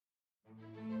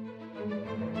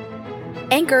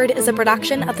Anchored is a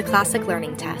production of the Classic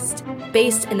Learning Test,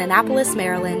 based in Annapolis,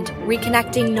 Maryland,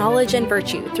 reconnecting knowledge and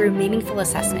virtue through meaningful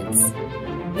assessments.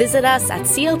 Visit us at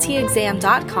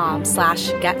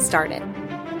cltexam.com/get-started.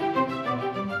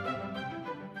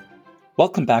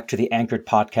 Welcome back to the Anchored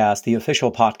Podcast, the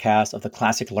official podcast of the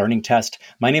Classic Learning Test.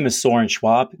 My name is Soren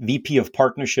Schwab, VP of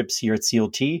Partnerships here at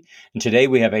CLT, and today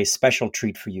we have a special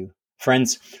treat for you.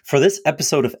 Friends, for this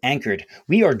episode of Anchored,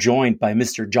 we are joined by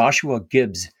Mr. Joshua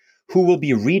Gibbs, who will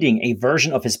be reading a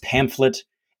version of his pamphlet,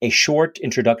 A Short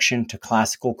Introduction to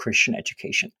Classical Christian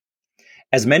Education.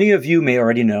 As many of you may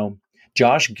already know,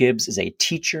 Josh Gibbs is a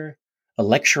teacher, a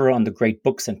lecturer on the great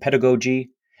books and pedagogy,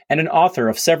 and an author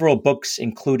of several books,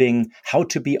 including How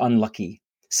to Be Unlucky,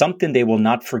 Something They Will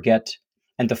Not Forget,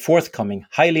 and the forthcoming,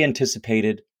 highly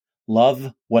anticipated,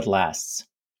 Love What Lasts.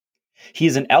 He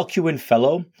is an Alcuin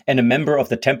Fellow and a member of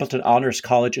the Templeton Honors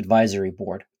College Advisory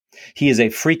Board. He is a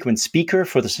frequent speaker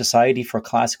for the Society for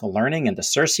Classical Learning and the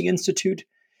Circe Institute,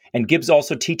 and Gibbs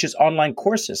also teaches online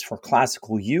courses for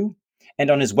Classical U and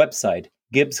on his website,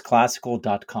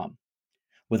 gibbsclassical.com.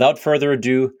 Without further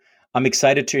ado, I'm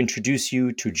excited to introduce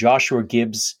you to Joshua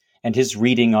Gibbs and his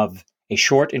reading of A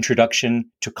Short Introduction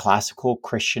to Classical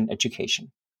Christian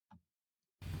Education.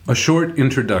 A Short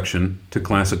Introduction to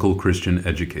Classical Christian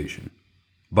Education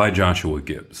by Joshua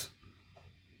Gibbs.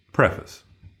 Preface.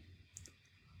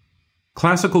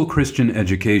 Classical Christian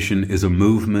education is a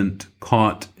movement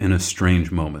caught in a strange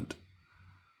moment.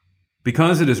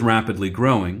 Because it is rapidly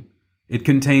growing, it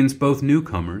contains both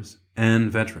newcomers and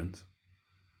veterans.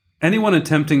 Anyone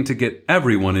attempting to get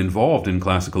everyone involved in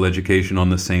classical education on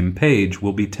the same page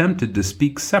will be tempted to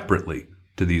speak separately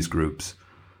to these groups,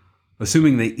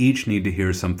 assuming they each need to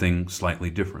hear something slightly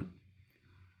different.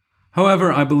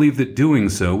 However, I believe that doing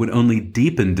so would only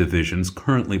deepen divisions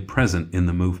currently present in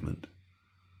the movement.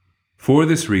 For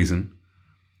this reason,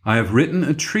 I have written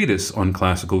a treatise on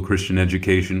classical Christian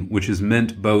education, which is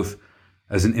meant both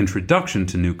as an introduction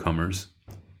to newcomers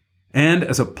and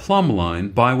as a plumb line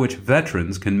by which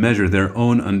veterans can measure their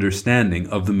own understanding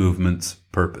of the movement's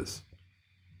purpose.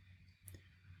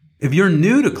 If you're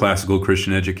new to classical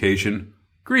Christian education,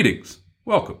 greetings,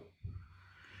 welcome.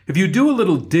 If you do a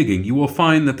little digging, you will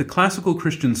find that the classical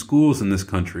Christian schools in this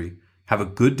country have a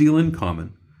good deal in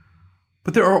common,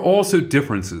 but there are also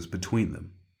differences between them.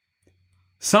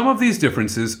 Some of these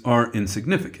differences are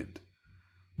insignificant,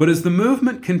 but as the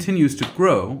movement continues to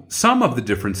grow, some of the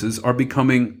differences are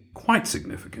becoming quite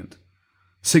significant.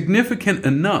 Significant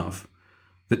enough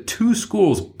that two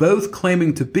schools, both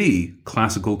claiming to be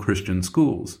classical Christian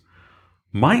schools,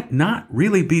 might not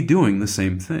really be doing the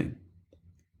same thing.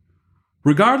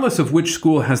 Regardless of which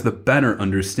school has the better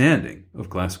understanding of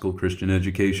classical Christian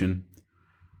education,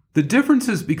 the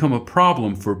differences become a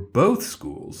problem for both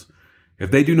schools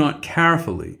if they do not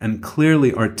carefully and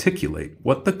clearly articulate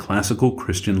what the classical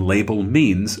Christian label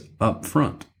means up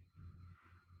front.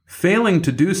 Failing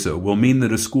to do so will mean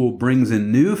that a school brings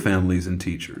in new families and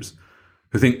teachers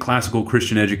who think classical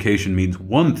Christian education means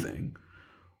one thing,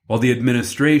 while the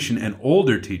administration and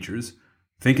older teachers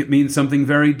think it means something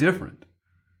very different,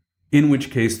 in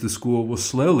which case the school will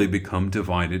slowly become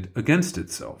divided against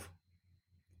itself.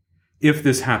 If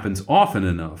this happens often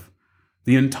enough,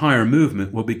 the entire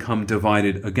movement will become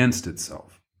divided against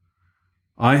itself.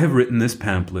 I have written this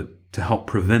pamphlet to help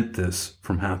prevent this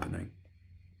from happening.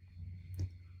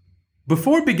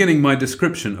 Before beginning my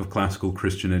description of classical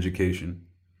Christian education,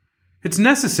 it's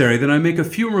necessary that I make a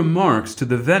few remarks to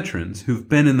the veterans who've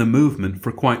been in the movement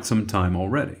for quite some time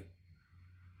already.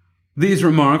 These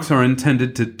remarks are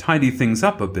intended to tidy things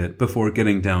up a bit before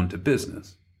getting down to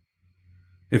business.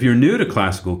 If you're new to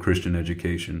classical Christian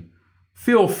education,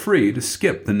 feel free to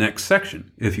skip the next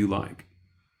section if you like.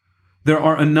 There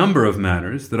are a number of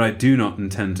matters that I do not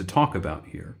intend to talk about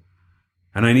here,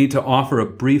 and I need to offer a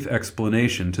brief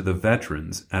explanation to the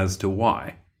veterans as to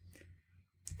why.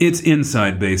 It's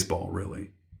inside baseball,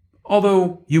 really,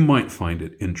 although you might find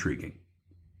it intriguing.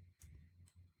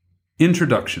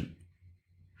 Introduction: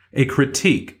 a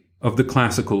critique of the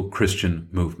classical Christian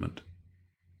movement.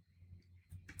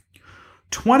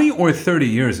 20 or 30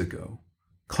 years ago,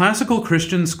 classical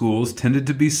Christian schools tended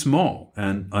to be small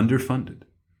and underfunded.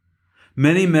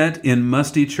 Many met in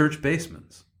musty church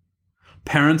basements.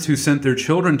 Parents who sent their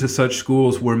children to such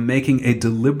schools were making a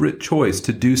deliberate choice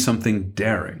to do something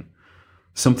daring,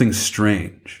 something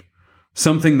strange,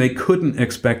 something they couldn't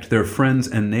expect their friends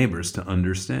and neighbors to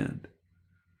understand.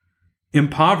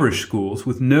 Impoverished schools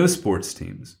with no sports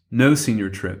teams, no senior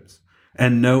trips,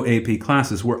 and no AP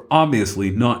classes were obviously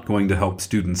not going to help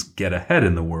students get ahead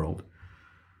in the world.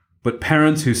 But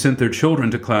parents who sent their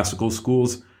children to classical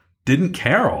schools didn't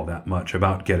care all that much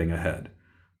about getting ahead,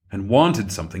 and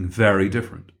wanted something very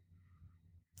different.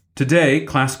 Today,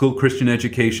 classical Christian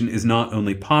education is not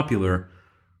only popular,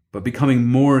 but becoming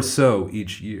more so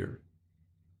each year.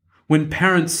 When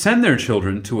parents send their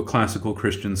children to a classical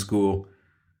Christian school,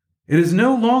 it is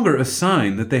no longer a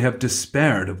sign that they have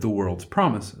despaired of the world's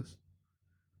promises.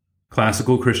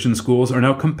 Classical Christian schools are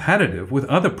now competitive with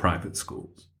other private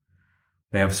schools.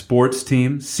 They have sports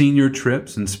teams, senior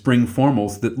trips, and spring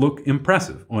formals that look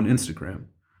impressive on Instagram.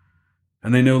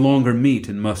 And they no longer meet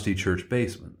in musty church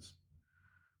basements.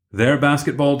 Their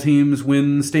basketball teams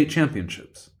win state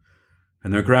championships,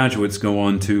 and their graduates go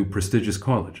on to prestigious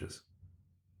colleges.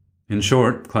 In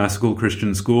short, classical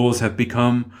Christian schools have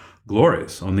become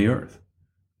glorious on the earth.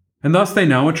 And thus they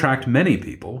now attract many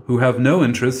people who have no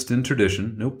interest in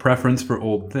tradition, no preference for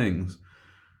old things,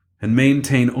 and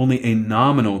maintain only a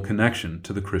nominal connection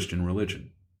to the Christian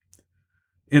religion.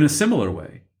 In a similar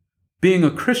way, being a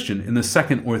Christian in the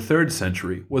 2nd or 3rd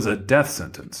century was a death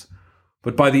sentence,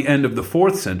 but by the end of the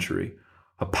 4th century,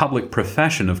 a public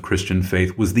profession of Christian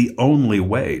faith was the only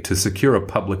way to secure a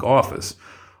public office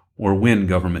or win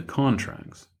government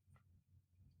contracts.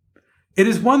 It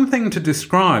is one thing to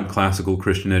describe classical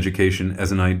Christian education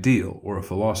as an ideal or a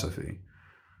philosophy,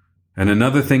 and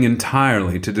another thing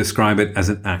entirely to describe it as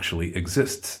it actually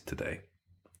exists today.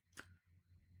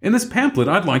 In this pamphlet,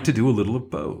 I'd like to do a little of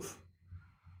both.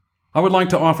 I would like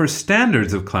to offer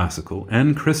standards of classical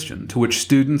and Christian to which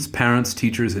students, parents,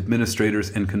 teachers, administrators,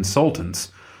 and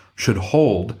consultants should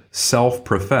hold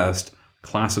self-professed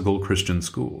classical Christian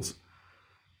schools.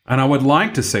 And I would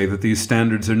like to say that these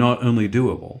standards are not only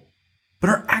doable, but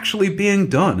are actually being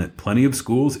done at plenty of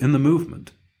schools in the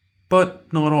movement.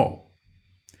 But not all.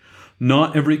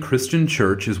 Not every Christian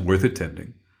church is worth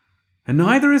attending, and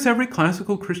neither is every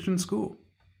classical Christian school.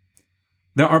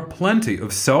 There are plenty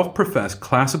of self-professed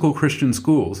classical Christian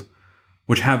schools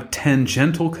which have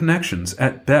tangential connections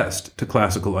at best to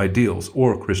classical ideals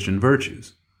or Christian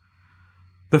virtues.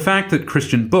 The fact that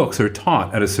Christian books are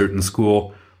taught at a certain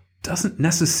school doesn't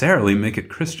necessarily make it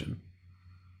Christian.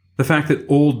 The fact that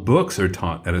old books are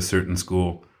taught at a certain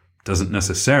school doesn't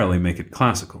necessarily make it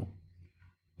classical.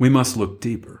 We must look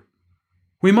deeper.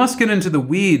 We must get into the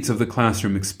weeds of the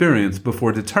classroom experience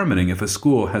before determining if a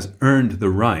school has earned the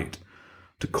right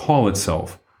to call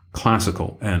itself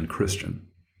classical and Christian.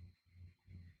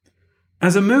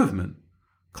 As a movement,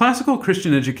 classical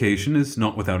Christian education is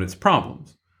not without its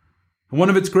problems.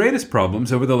 One of its greatest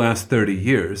problems over the last 30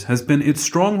 years has been its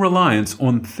strong reliance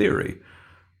on theory,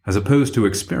 as opposed to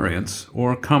experience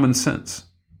or common sense.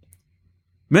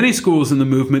 Many schools in the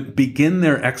movement begin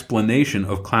their explanation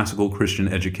of classical Christian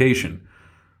education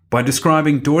by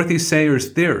describing Dorothy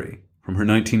Sayers' theory from her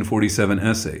 1947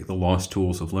 essay, The Lost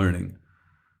Tools of Learning,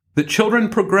 that children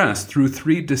progress through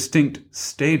 3 distinct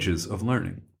stages of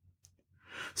learning.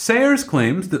 Sayers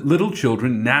claims that little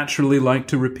children naturally like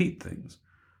to repeat things,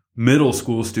 middle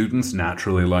school students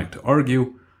naturally like to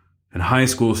argue, and high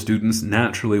school students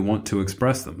naturally want to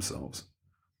express themselves.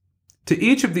 To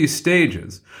each of these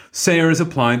stages, Sayers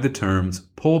applied the terms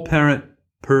polparrot,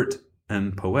 pert,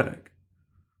 and poetic.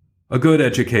 A good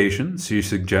education, she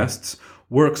suggests,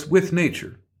 works with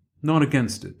nature, not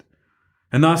against it.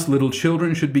 And thus little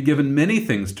children should be given many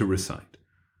things to recite.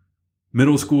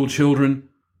 Middle school children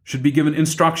should be given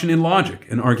instruction in logic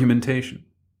and argumentation.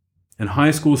 And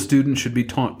high school students should be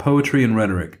taught poetry and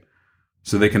rhetoric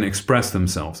so they can express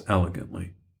themselves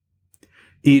elegantly.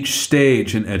 Each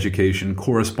stage in education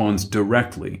corresponds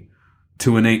directly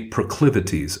to innate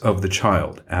proclivities of the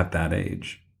child at that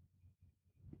age.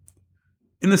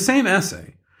 In the same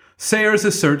essay, Sayers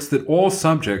asserts that all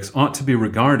subjects ought to be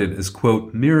regarded as,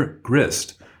 quote, mere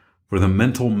grist for the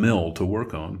mental mill to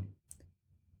work on.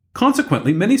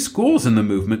 Consequently, many schools in the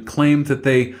movement claim that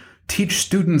they teach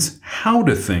students how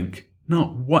to think,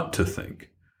 not what to think,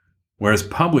 whereas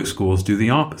public schools do the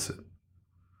opposite.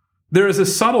 There is a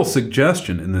subtle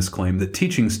suggestion in this claim that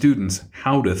teaching students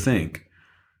how to think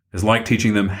is like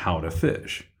teaching them how to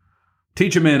fish.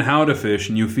 Teach a man how to fish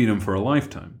and you feed him for a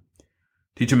lifetime.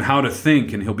 Teach him how to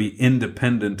think and he'll be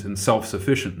independent and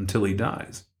self-sufficient until he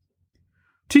dies.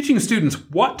 Teaching students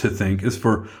what to think is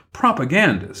for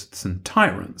propagandists and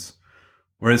tyrants,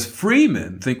 whereas free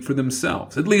men think for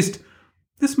themselves. At least,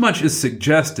 this much is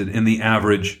suggested in the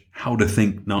average how to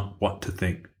think, not what to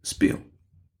think spiel.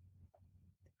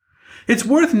 It's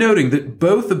worth noting that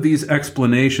both of these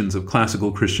explanations of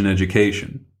classical Christian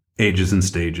education, ages and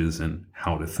stages and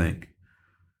how to think,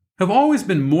 have always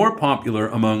been more popular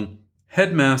among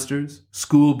headmasters,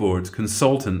 school boards,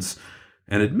 consultants,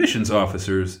 and admissions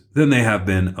officers than they have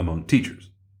been among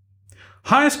teachers.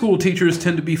 High school teachers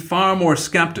tend to be far more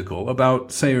skeptical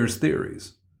about Sayers'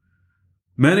 theories.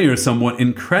 Many are somewhat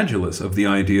incredulous of the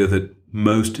idea that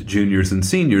most juniors and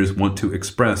seniors want to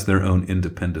express their own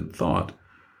independent thought,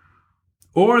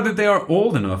 or that they are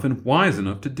old enough and wise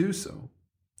enough to do so.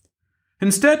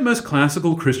 Instead, most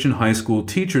classical Christian high school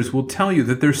teachers will tell you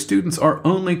that their students are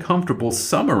only comfortable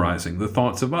summarizing the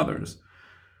thoughts of others,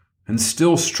 and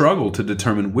still struggle to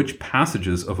determine which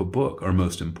passages of a book are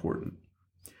most important.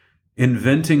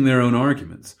 Inventing their own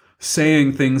arguments,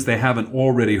 saying things they haven't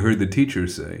already heard the teacher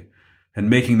say, and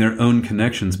making their own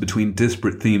connections between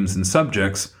disparate themes and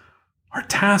subjects are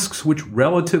tasks which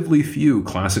relatively few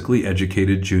classically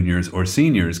educated juniors or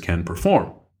seniors can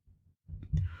perform.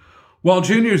 While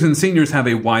juniors and seniors have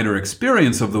a wider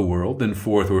experience of the world than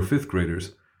 4th or 5th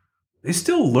graders, they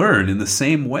still learn in the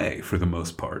same way for the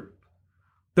most part.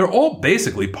 They're all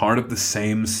basically part of the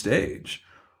same stage,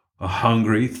 a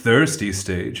hungry, thirsty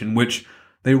stage in which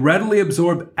they readily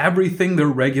absorb everything they're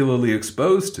regularly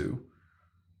exposed to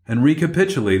and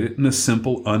recapitulate it in a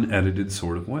simple, unedited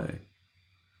sort of way.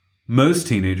 Most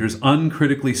teenagers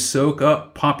uncritically soak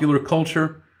up popular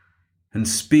culture and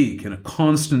speak in a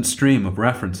constant stream of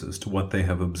references to what they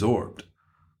have absorbed.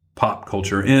 Pop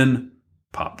culture in,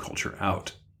 pop culture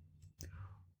out.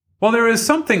 While there is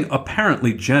something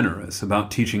apparently generous about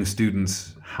teaching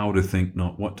students how to think,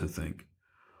 not what to think,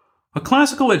 a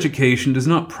classical education does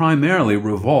not primarily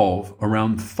revolve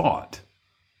around thought,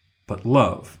 but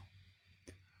love.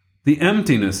 The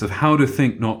emptiness of how to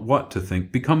think, not what to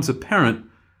think, becomes apparent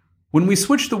when we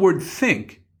switch the word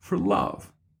think for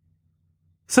love.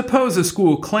 Suppose a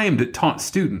school claimed it taught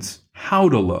students how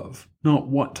to love, not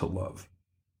what to love.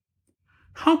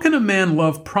 How can a man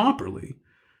love properly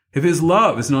if his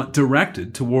love is not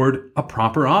directed toward a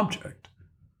proper object?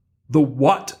 The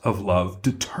what of love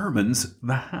determines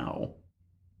the how.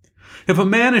 If a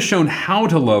man is shown how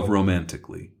to love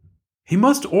romantically, he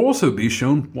must also be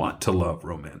shown what to love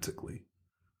romantically.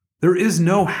 There is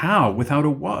no how without a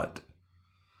what.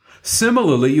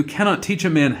 Similarly, you cannot teach a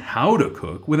man how to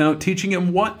cook without teaching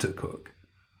him what to cook.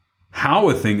 How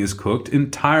a thing is cooked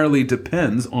entirely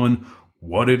depends on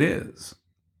what it is.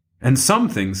 And some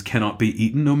things cannot be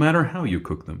eaten no matter how you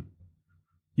cook them.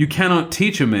 You cannot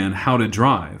teach a man how to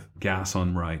drive, gas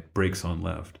on right, brakes on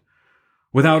left,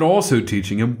 without also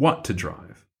teaching him what to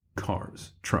drive,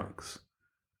 cars, trucks.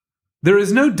 There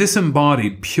is no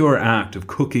disembodied pure act of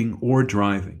cooking or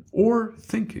driving or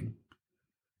thinking.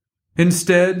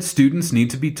 Instead, students need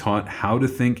to be taught how to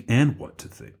think and what to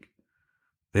think.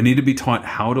 They need to be taught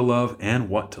how to love and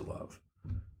what to love.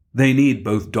 They need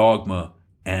both dogma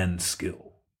and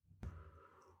skill.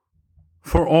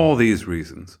 For all these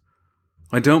reasons,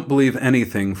 I don't believe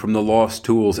anything from the Lost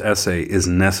Tools essay is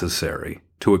necessary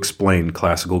to explain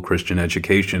classical Christian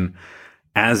education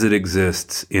as it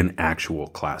exists in actual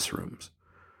classrooms.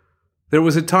 There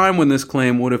was a time when this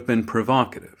claim would have been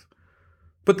provocative,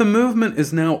 but the movement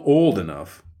is now old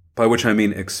enough, by which I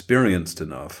mean experienced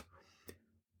enough,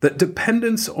 that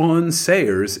dependence on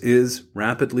sayers is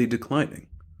rapidly declining.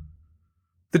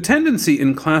 The tendency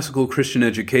in classical Christian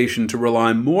education to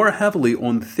rely more heavily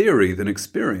on theory than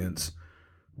experience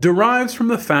derives from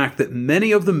the fact that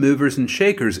many of the movers and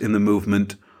shakers in the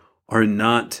movement are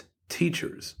not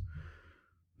teachers.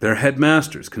 They're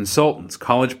headmasters, consultants,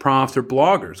 college profs, or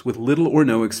bloggers with little or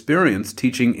no experience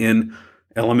teaching in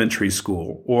elementary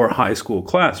school or high school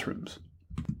classrooms.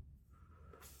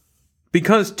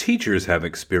 Because teachers have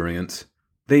experience,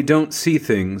 they don't see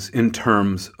things in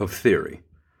terms of theory.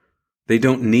 They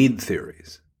don't need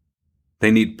theories.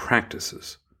 They need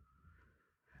practices.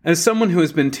 As someone who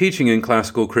has been teaching in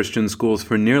classical Christian schools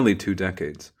for nearly 2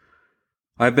 decades,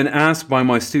 I've been asked by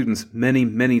my students many,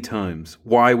 many times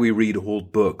why we read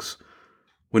old books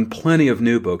when plenty of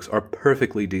new books are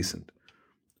perfectly decent,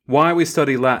 why we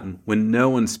study Latin when no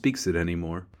one speaks it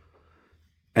anymore,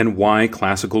 and why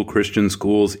classical Christian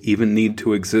schools even need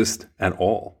to exist at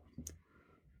all.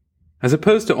 As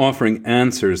opposed to offering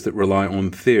answers that rely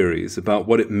on theories about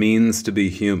what it means to be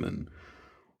human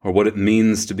or what it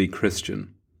means to be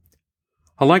Christian,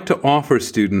 I like to offer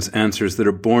students answers that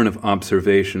are born of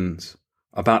observations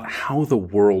about how the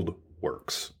world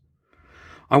works.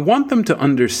 I want them to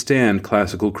understand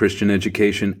classical Christian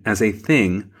education as a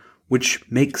thing which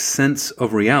makes sense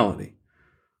of reality,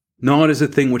 not as a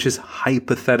thing which is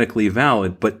hypothetically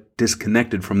valid but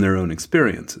disconnected from their own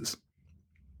experiences.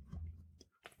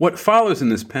 What follows in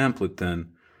this pamphlet,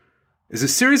 then, is a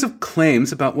series of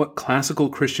claims about what classical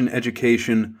Christian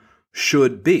education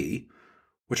should be,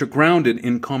 which are grounded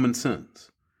in common sense.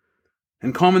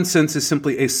 And common sense is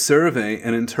simply a survey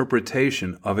and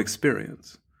interpretation of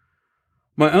experience.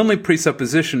 My only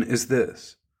presupposition is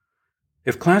this: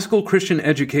 if classical Christian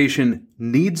education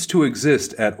needs to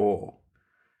exist at all,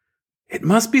 It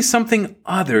must be something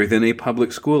other than a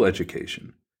public school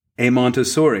education, a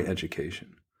Montessori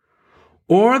education,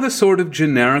 or the sort of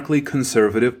generically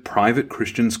conservative private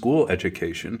Christian school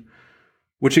education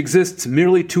which exists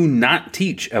merely to not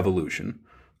teach evolution,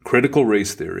 critical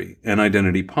race theory, and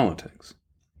identity politics.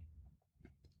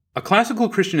 A classical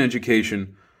Christian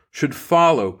education should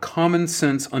follow common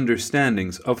sense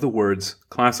understandings of the words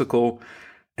classical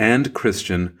and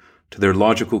Christian to their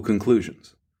logical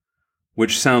conclusions,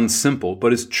 which sounds simple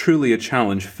but is truly a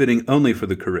challenge fitting only for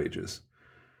the courageous,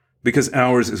 because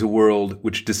ours is a world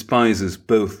which despises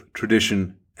both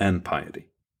tradition and piety.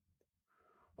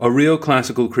 A real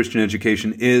classical Christian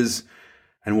education is,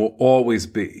 and will always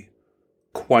be,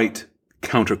 quite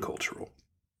countercultural.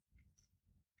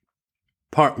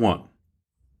 Part 1.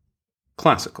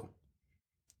 Classical.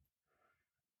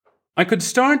 I could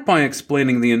start by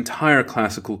explaining the entire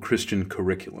classical Christian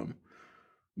curriculum,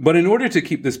 but in order to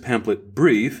keep this pamphlet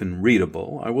brief and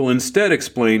readable, I will instead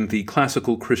explain the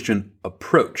classical Christian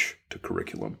approach to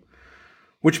curriculum,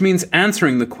 which means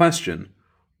answering the question,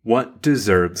 what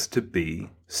deserves to be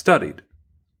studied?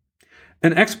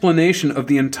 An explanation of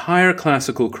the entire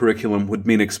classical curriculum would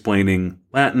mean explaining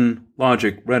Latin,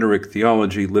 logic, rhetoric,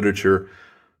 theology, literature,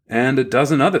 and a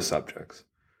dozen other subjects,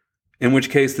 in which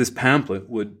case this pamphlet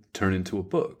would turn into a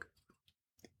book.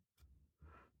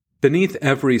 Beneath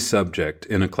every subject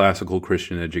in a classical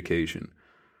Christian education,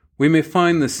 we may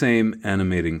find the same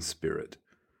animating spirit.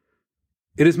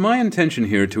 It is my intention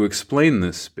here to explain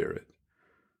this spirit,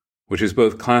 which is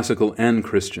both classical and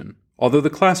Christian, although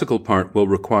the classical part will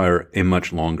require a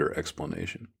much longer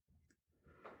explanation.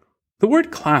 The word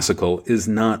classical is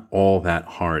not all that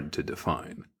hard to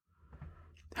define.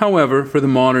 However, for the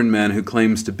modern man who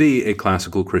claims to be a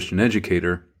classical Christian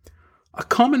educator, a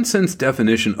common-sense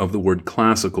definition of the word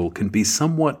classical can be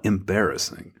somewhat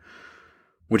embarrassing,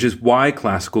 which is why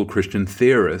classical Christian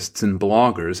theorists and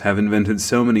bloggers have invented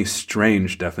so many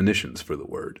strange definitions for the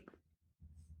word.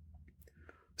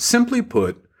 Simply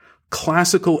put,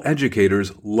 classical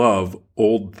educators love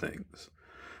old things.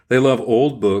 They love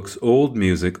old books, old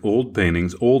music, old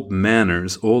paintings, old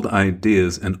manners, old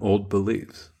ideas, and old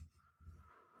beliefs.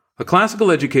 A classical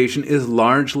education is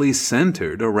largely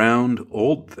centered around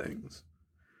old things.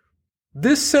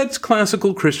 This sets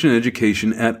classical Christian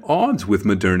education at odds with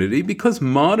modernity because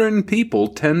modern people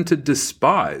tend to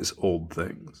despise old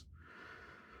things.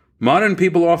 Modern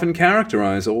people often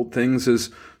characterize old things as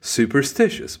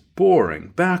superstitious,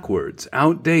 boring, backwards,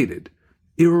 outdated,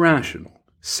 irrational,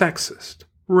 sexist,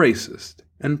 racist,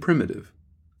 and primitive.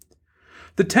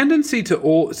 The tendency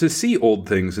to see old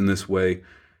things in this way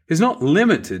is not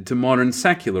limited to modern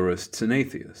secularists and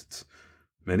atheists.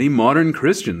 Many modern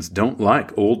Christians don't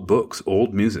like old books,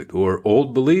 old music, or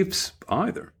old beliefs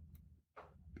either.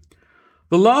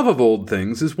 The love of old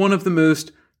things is one of the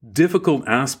most difficult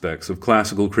aspects of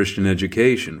classical Christian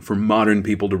education for modern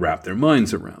people to wrap their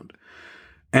minds around.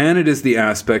 And it is the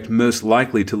aspect most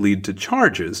likely to lead to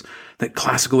charges that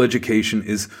classical education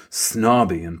is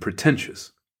snobby and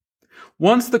pretentious.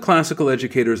 Once the classical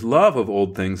educator's love of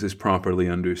old things is properly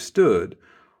understood,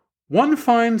 one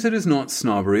finds it is not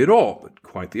snobbery at all, but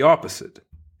quite the opposite,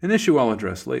 an issue I'll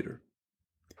address later.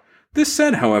 This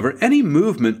said, however, any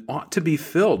movement ought to be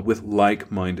filled with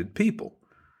like-minded people.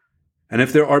 And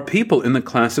if there are people in the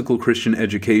classical Christian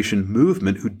education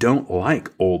movement who don't like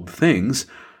old things,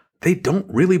 they don't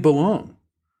really belong.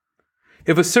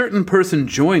 If a certain person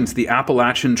joins the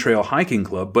Appalachian Trail Hiking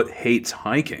Club but hates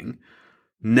hiking,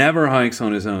 never hikes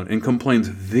on his own, and complains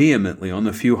vehemently on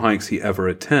the few hikes he ever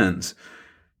attends,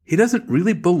 he doesn't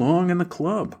really belong in the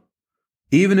club,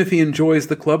 even if he enjoys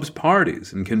the club's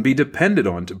parties and can be depended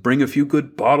on to bring a few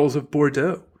good bottles of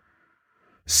Bordeaux.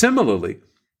 Similarly,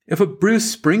 if a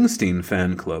Bruce Springsteen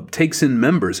fan club takes in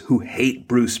members who hate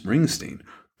Bruce Springsteen,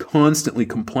 constantly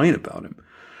complain about him,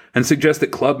 and suggest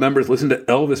that club members listen to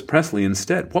Elvis Presley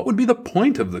instead, what would be the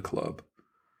point of the club?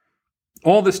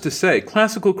 All this to say,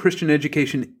 classical Christian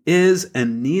education is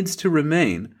and needs to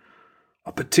remain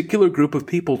a particular group of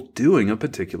people doing a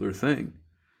particular thing.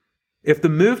 If the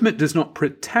movement does not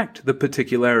protect the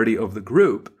particularity of the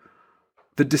group,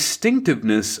 the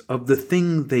distinctiveness of the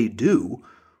thing they do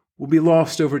will be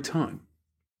lost over time.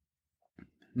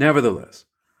 Nevertheless,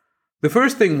 the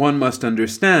first thing one must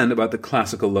understand about the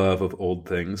classical love of old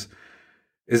things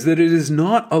is that it is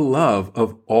not a love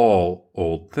of all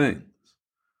old things.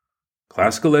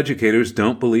 Classical educators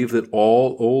don't believe that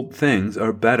all old things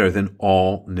are better than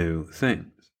all new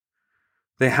things.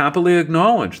 They happily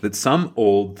acknowledge that some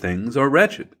old things are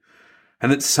wretched, and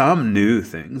that some new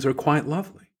things are quite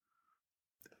lovely.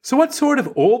 So what sort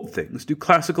of old things do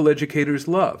classical educators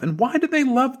love, and why do they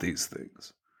love these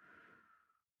things?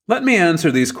 Let me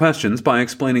answer these questions by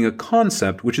explaining a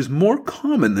concept which is more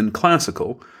common than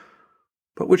classical,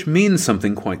 but which means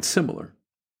something quite similar.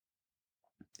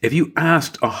 If you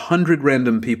asked 100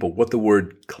 random people what the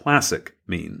word classic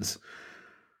means,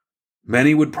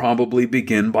 many would probably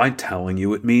begin by telling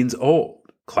you it means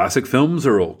old. Classic films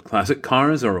are old. Classic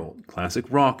cars are old. Classic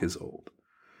rock is old.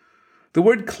 The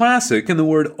word classic and the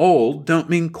word old don't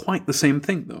mean quite the same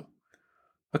thing, though.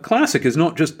 A classic is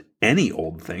not just any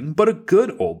old thing, but a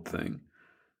good old thing.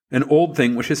 An old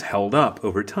thing which has held up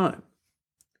over time.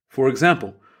 For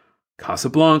example,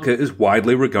 Casablanca is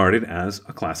widely regarded as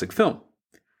a classic film.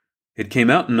 It came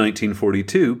out in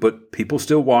 1942, but people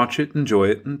still watch it, enjoy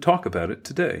it, and talk about it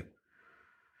today.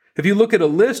 If you look at a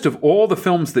list of all the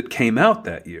films that came out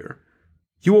that year,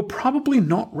 you will probably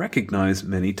not recognize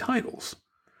many titles.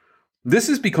 This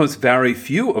is because very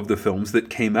few of the films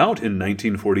that came out in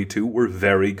 1942 were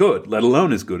very good, let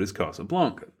alone as good as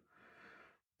Casablanca.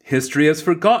 History has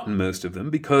forgotten most of them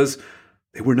because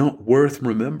they were not worth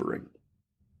remembering.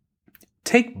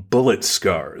 Take Bullet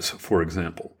Scars, for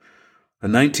example, a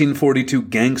 1942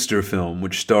 gangster film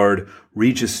which starred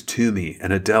Regis Toomey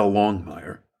and Adele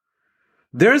Longmire.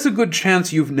 There's a good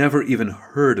chance you've never even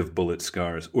heard of Bullet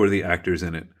Scars or the actors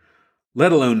in it,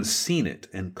 let alone seen it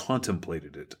and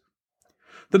contemplated it.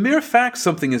 The mere fact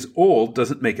something is old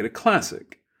doesn't make it a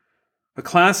classic. A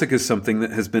classic is something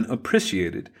that has been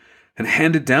appreciated and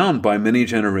handed down by many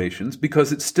generations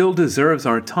because it still deserves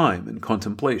our time and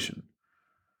contemplation.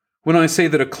 When I say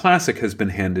that a classic has been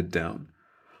handed down,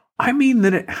 I mean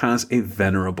that it has a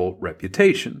venerable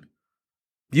reputation.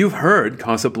 You've heard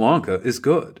Casablanca is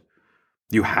good.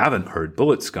 You haven't heard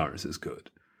Bullet Scars is good.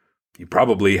 You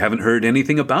probably haven't heard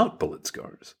anything about Bullet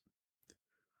Scars.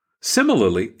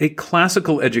 Similarly, a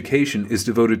classical education is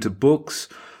devoted to books,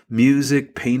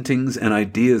 music, paintings, and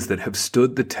ideas that have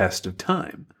stood the test of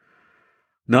time.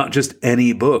 Not just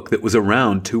any book that was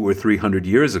around 200 or 300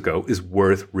 years ago is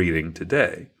worth reading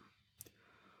today.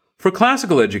 For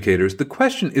classical educators, the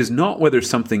question is not whether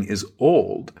something is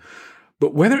old,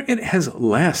 but whether it has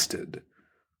lasted.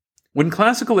 When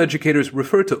classical educators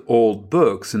refer to old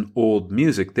books and old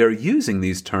music, they're using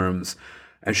these terms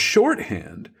as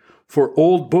shorthand for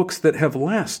old books that have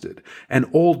lasted and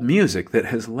old music that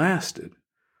has lasted.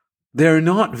 They're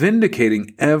not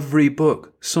vindicating every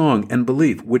book, song, and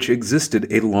belief which existed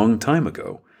a long time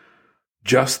ago,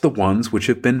 just the ones which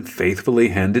have been faithfully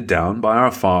handed down by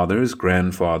our fathers,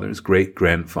 grandfathers,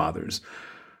 great-grandfathers,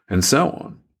 and so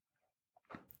on.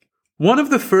 One of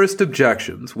the first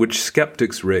objections which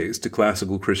skeptics raise to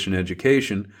classical Christian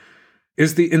education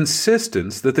is the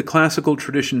insistence that the classical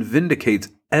tradition vindicates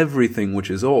everything which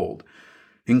is old,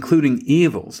 including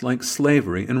evils like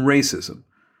slavery and racism.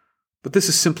 But this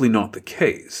is simply not the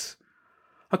case.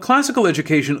 A classical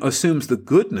education assumes the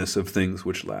goodness of things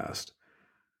which last.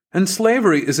 And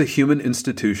slavery is a human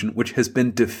institution which has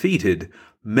been defeated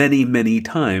many, many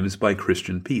times by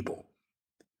Christian people.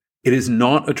 It is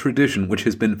not a tradition which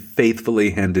has been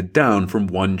faithfully handed down from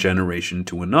one generation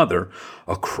to another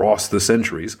across the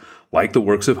centuries, like the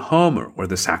works of Homer or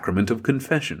the sacrament of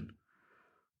confession.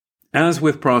 As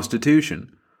with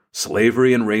prostitution,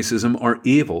 slavery and racism are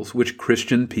evils which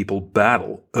Christian people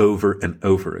battle over and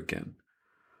over again.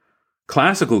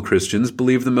 Classical Christians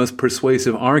believe the most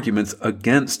persuasive arguments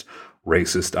against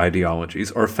racist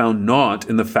ideologies are found not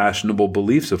in the fashionable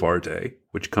beliefs of our day,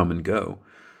 which come and go,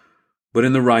 but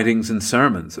in the writings and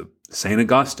sermons of St.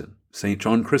 Augustine, St.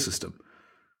 John Chrysostom,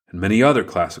 and many other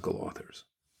classical authors.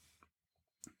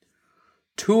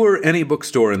 Tour any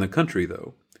bookstore in the country,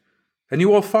 though, and you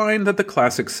will find that the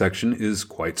classics section is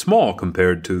quite small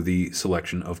compared to the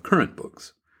selection of current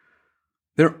books.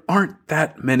 There aren't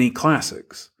that many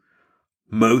classics.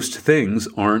 Most things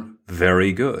aren't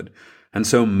very good, and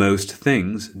so most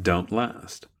things don't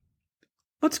last.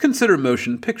 Let's consider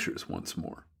motion pictures once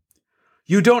more.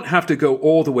 You don't have to go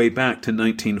all the way back to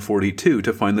 1942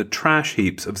 to find the trash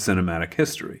heaps of cinematic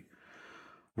history.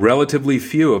 Relatively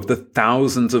few of the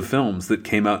thousands of films that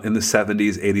came out in the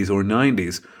 70s, 80s, or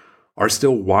 90s are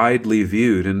still widely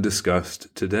viewed and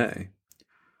discussed today.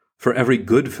 For every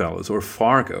Goodfellas or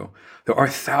Fargo, there are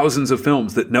thousands of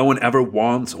films that no one ever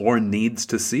wants or needs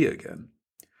to see again.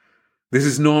 This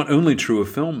is not only true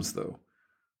of films, though.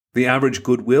 The average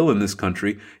Goodwill in this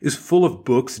country is full of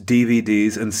books,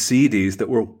 DVDs, and CDs that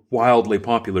were wildly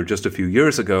popular just a few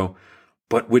years ago,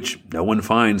 but which no one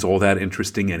finds all that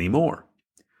interesting anymore.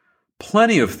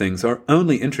 Plenty of things are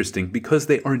only interesting because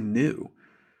they are new,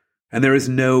 and there is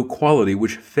no quality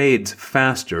which fades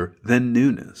faster than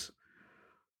newness.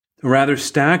 A rather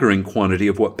staggering quantity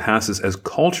of what passes as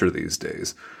culture these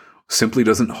days simply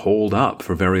doesn't hold up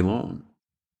for very long.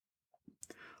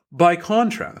 By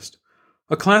contrast,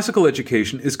 a classical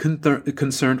education is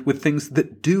concerned with things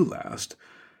that do last,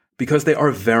 because they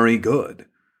are very good,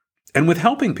 and with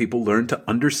helping people learn to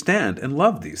understand and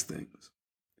love these things.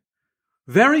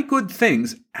 Very good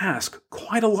things ask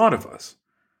quite a lot of us,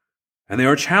 and they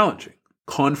are challenging,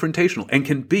 confrontational, and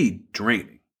can be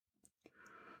draining.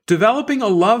 Developing a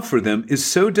love for them is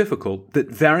so difficult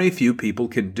that very few people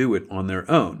can do it on their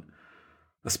own,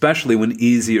 especially when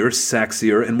easier,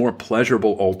 sexier, and more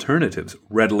pleasurable alternatives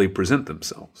readily present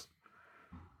themselves.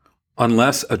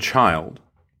 Unless a child,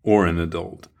 or an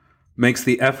adult, makes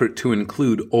the effort to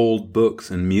include old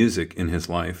books and music in his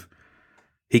life,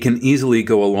 he can easily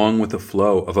go along with the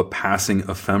flow of a passing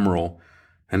ephemeral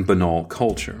and banal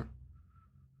culture.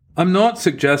 I'm not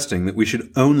suggesting that we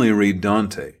should only read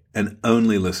Dante and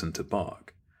only listen to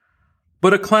Bach.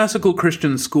 But a classical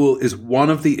Christian school is one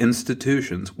of the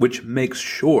institutions which makes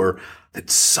sure that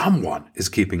someone is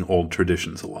keeping old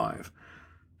traditions alive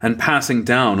and passing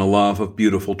down a love of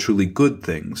beautiful, truly good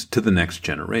things to the next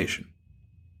generation.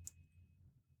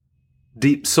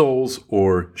 Deep souls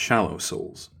or shallow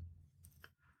souls.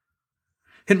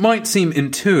 It might seem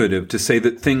intuitive to say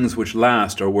that things which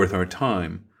last are worth our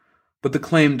time, but the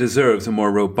claim deserves a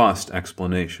more robust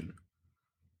explanation.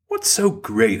 What's so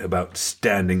great about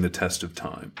standing the test of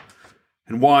time?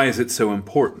 And why is it so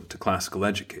important to classical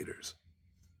educators?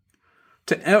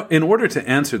 In order to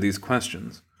answer these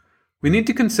questions, we need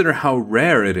to consider how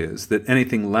rare it is that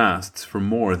anything lasts for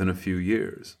more than a few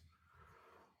years.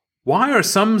 Why are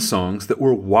some songs that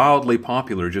were wildly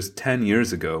popular just 10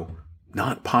 years ago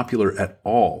not popular at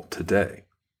all today?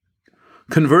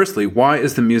 Conversely, why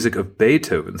is the music of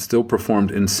Beethoven still performed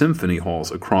in symphony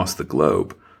halls across the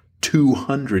globe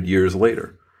 200 years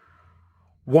later?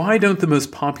 Why don't the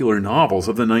most popular novels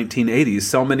of the 1980s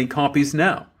sell many copies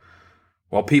now,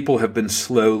 while people have been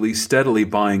slowly, steadily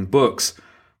buying books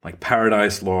like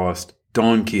Paradise Lost,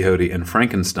 Don Quixote, and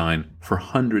Frankenstein for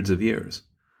hundreds of years?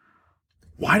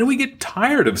 Why do we get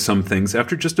tired of some things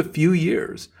after just a few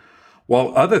years,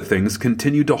 while other things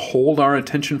continue to hold our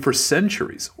attention for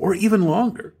centuries or even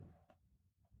longer?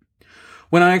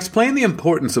 When I explain the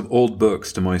importance of old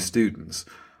books to my students,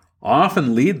 I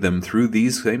often lead them through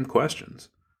these same questions.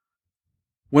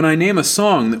 When I name a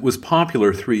song that was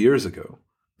popular 3 years ago,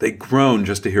 they groan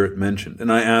just to hear it mentioned,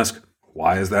 and I ask,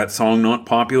 why is that song not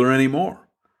popular anymore?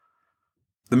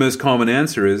 The most common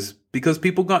answer is, because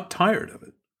people got tired of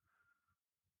it.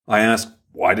 I ask,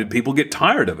 why did people get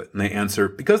tired of it? And they answer,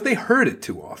 because they heard it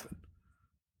too often.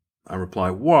 I reply,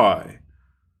 why?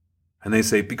 And they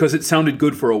say, because it sounded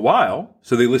good for a while,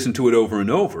 so they listened to it over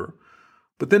and over,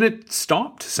 but then it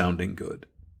stopped sounding good.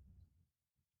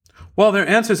 While their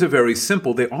answers are very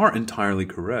simple, they are entirely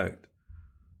correct.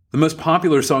 The most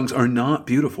popular songs are not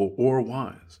beautiful or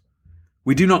wise.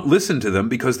 We do not listen to them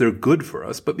because they're good for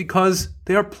us, but because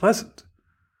they are pleasant.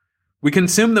 We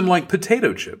consume them like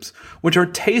potato chips, which are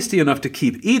tasty enough to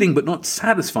keep eating, but not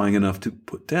satisfying enough to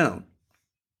put down.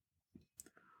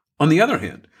 On the other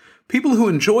hand, people who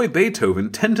enjoy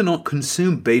Beethoven tend to not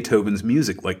consume Beethoven's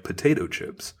music like potato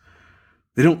chips.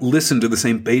 They don't listen to the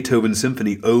same Beethoven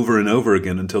symphony over and over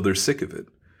again until they're sick of it.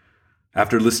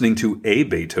 After listening to a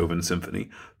Beethoven symphony,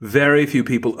 very few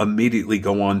people immediately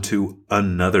go on to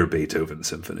another Beethoven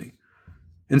symphony.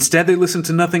 Instead, they listen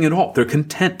to nothing at all. They're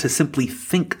content to simply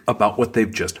think about what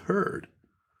they've just heard.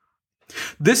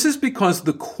 This is because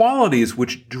the qualities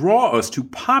which draw us to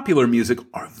popular music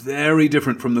are very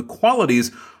different from the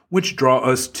qualities which draw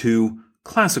us to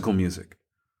classical music.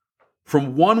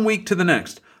 From one week to the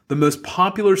next, the most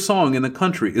popular song in the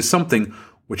country is something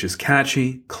which is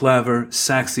catchy, clever,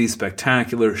 sexy,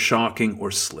 spectacular, shocking,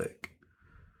 or slick.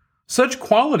 Such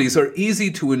qualities are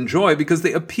easy to enjoy because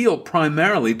they appeal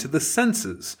primarily to the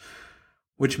senses,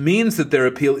 which means that their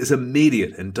appeal is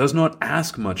immediate and does not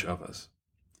ask much of us.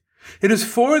 It is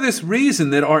for this reason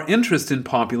that our interest in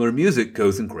popular music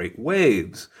goes in great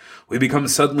waves. We become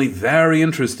suddenly very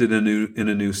interested in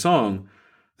a new song,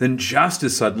 then just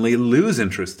as suddenly lose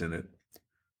interest in it,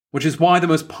 which is why the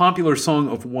most popular song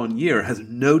of one year has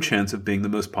no chance of being the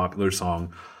most popular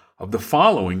song of the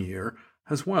following year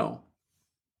as well.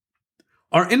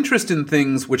 Our interest in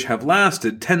things which have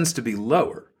lasted tends to be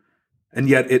lower, and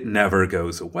yet it never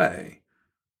goes away.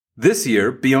 This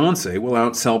year, Beyoncé will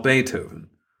outsell Beethoven.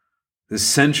 This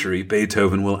century,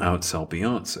 Beethoven will outsell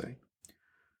Beyoncé.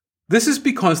 This is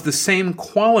because the same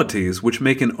qualities which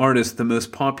make an artist the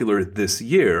most popular this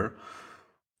year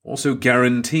also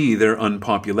guarantee their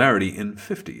unpopularity in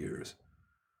 50 years.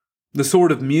 The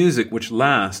sort of music which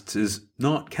lasts is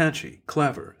not catchy,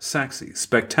 clever, sexy,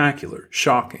 spectacular,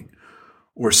 shocking,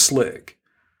 or slick.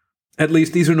 At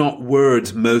least these are not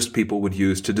words most people would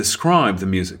use to describe the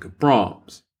music of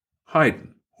Brahms,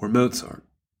 Haydn, or Mozart.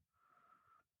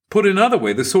 Put another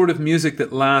way, the sort of music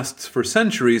that lasts for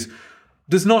centuries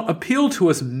does not appeal to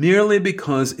us merely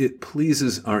because it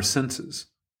pleases our senses.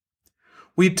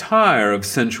 We tire of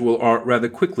sensual art rather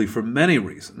quickly for many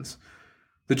reasons,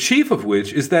 the chief of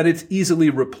which is that it's easily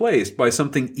replaced by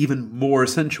something even more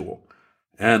sensual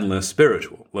and less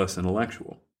spiritual, less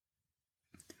intellectual.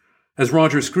 As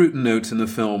Roger Scruton notes in the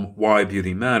film Why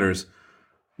Beauty Matters,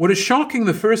 what is shocking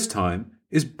the first time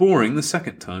is boring the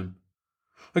second time.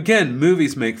 Again,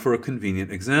 movies make for a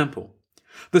convenient example.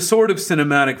 The sort of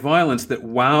cinematic violence that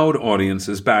wowed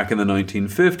audiences back in the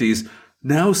 1950s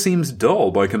now seems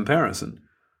dull by comparison.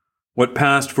 What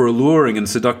passed for alluring and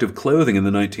seductive clothing in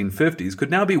the 1950s could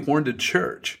now be worn to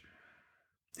church.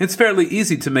 It's fairly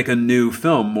easy to make a new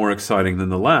film more exciting than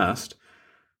the last.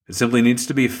 It simply needs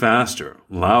to be faster,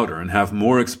 louder, and have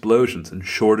more explosions and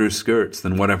shorter skirts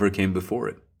than whatever came before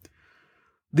it.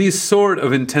 These sort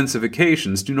of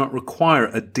intensifications do not require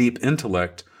a deep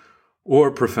intellect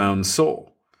or profound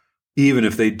soul, even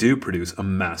if they do produce a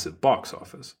massive box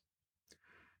office.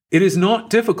 It is not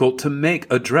difficult to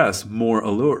make a dress more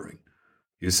alluring.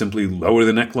 You simply lower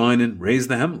the neckline and raise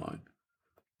the hemline.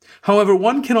 However,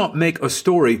 one cannot make a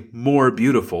story more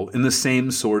beautiful in the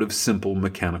same sort of simple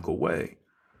mechanical way.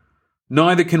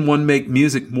 Neither can one make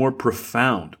music more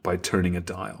profound by turning a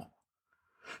dial.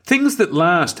 Things that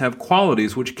last have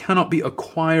qualities which cannot be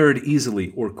acquired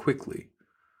easily or quickly.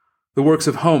 The works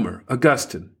of Homer,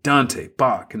 Augustine, Dante,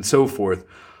 Bach, and so forth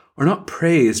are not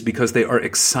praised because they are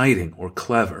exciting or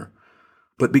clever,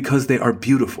 but because they are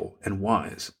beautiful and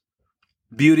wise.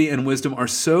 Beauty and wisdom are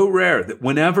so rare that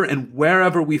whenever and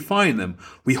wherever we find them,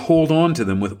 we hold on to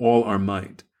them with all our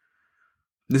might.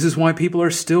 This is why people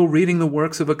are still reading the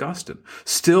works of Augustine,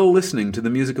 still listening to the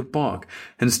music of Bach,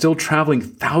 and still traveling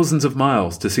thousands of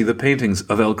miles to see the paintings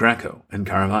of El Greco and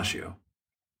Caravaggio.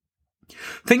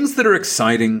 Things that are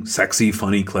exciting, sexy,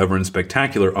 funny, clever, and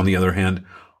spectacular, on the other hand,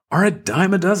 are a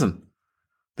dime a dozen.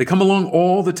 They come along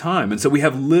all the time, and so we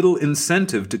have little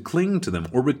incentive to cling to them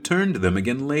or return to them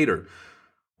again later,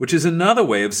 which is another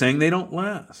way of saying they don't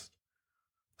last.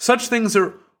 Such things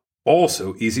are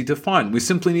also easy to find. We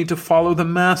simply need to follow the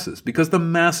masses, because the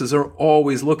masses are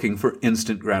always looking for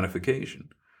instant gratification.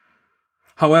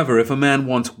 However, if a man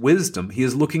wants wisdom, he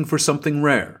is looking for something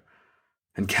rare,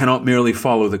 and cannot merely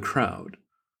follow the crowd.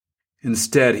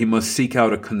 Instead, he must seek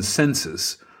out a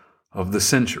consensus of the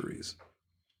centuries.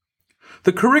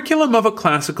 The curriculum of a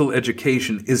classical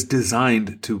education is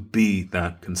designed to be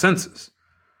that consensus.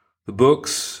 The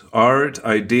books, art,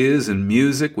 ideas, and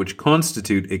music which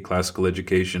constitute a classical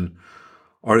education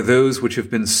are those which have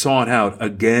been sought out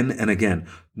again and again,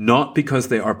 not because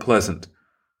they are pleasant,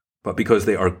 but because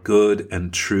they are good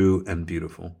and true and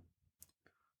beautiful.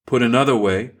 Put another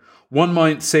way, one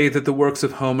might say that the works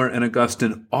of Homer and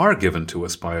Augustine are given to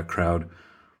us by a crowd,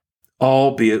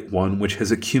 albeit one which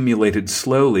has accumulated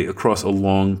slowly across a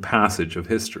long passage of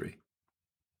history.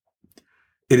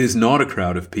 It is not a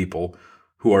crowd of people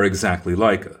who are exactly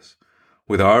like us,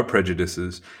 with our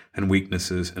prejudices and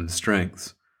weaknesses and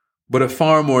strengths, but a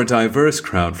far more diverse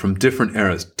crowd from different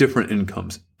eras, different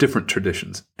incomes, different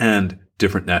traditions, and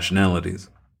different nationalities.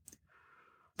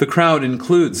 The crowd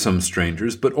includes some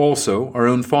strangers, but also our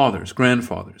own fathers,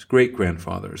 grandfathers,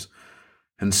 great-grandfathers,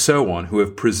 and so on, who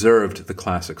have preserved the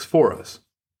classics for us.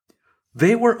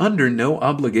 They were under no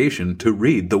obligation to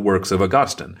read the works of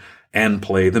Augustine and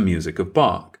play the music of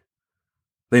Bach.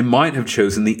 They might have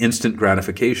chosen the instant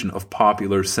gratification of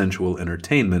popular sensual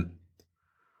entertainment,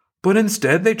 but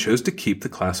instead they chose to keep the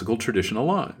classical tradition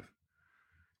alive.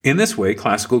 In this way,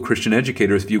 classical Christian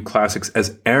educators view classics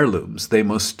as heirlooms they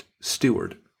must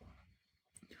steward.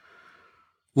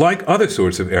 Like other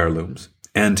sorts of heirlooms,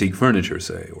 antique furniture,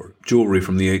 say, or jewelry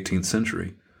from the 18th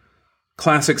century,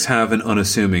 classics have an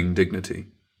unassuming dignity.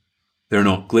 They're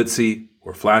not glitzy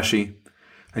or flashy,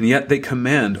 and yet they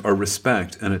command our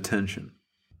respect and attention.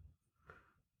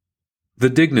 The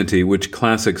dignity which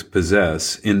classics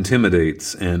possess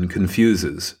intimidates and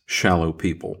confuses shallow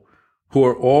people, who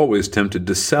are always tempted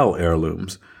to sell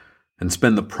heirlooms and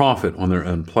spend the profit on their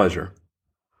own pleasure.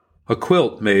 A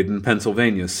quilt made in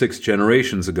Pennsylvania 6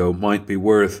 generations ago might be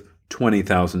worth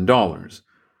 $20,000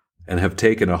 and have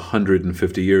taken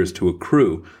 150 years to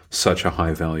accrue such a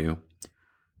high value.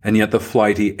 And yet the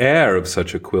flighty heir of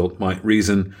such a quilt might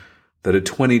reason that a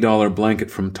 $20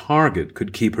 blanket from Target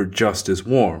could keep her just as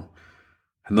warm,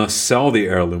 and thus sell the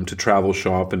heirloom to travel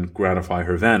shop and gratify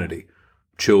her vanity.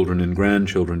 Children and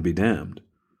grandchildren be damned.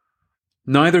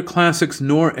 Neither classics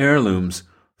nor heirlooms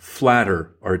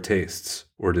flatter our tastes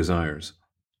or desires.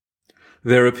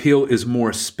 Their appeal is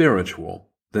more spiritual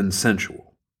than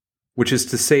sensual, which is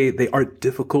to say they are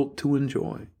difficult to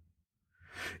enjoy.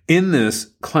 In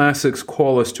this, classics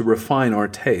call us to refine our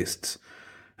tastes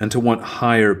and to want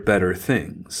higher, better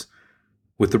things,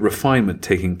 with the refinement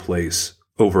taking place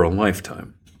over a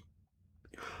lifetime.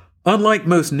 Unlike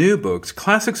most new books,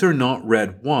 classics are not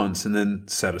read once and then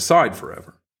set aside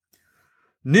forever.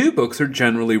 New books are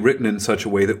generally written in such a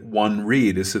way that one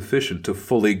read is sufficient to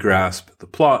fully grasp the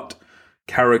plot,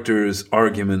 characters,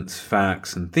 arguments,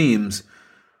 facts, and themes,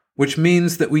 which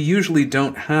means that we usually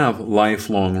don't have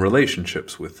lifelong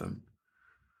relationships with them.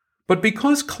 But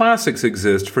because classics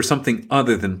exist for something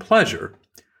other than pleasure,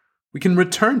 we can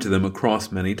return to them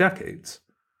across many decades.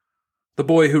 The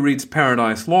boy who reads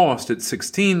Paradise Lost at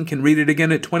 16 can read it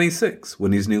again at 26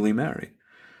 when he's newly married,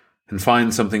 and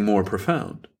find something more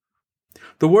profound.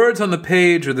 The words on the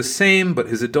page are the same, but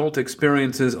his adult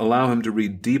experiences allow him to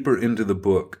read deeper into the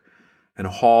book and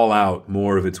haul out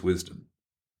more of its wisdom.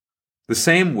 The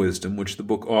same wisdom which the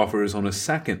book offers on a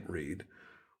second read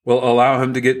will allow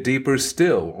him to get deeper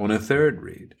still on a third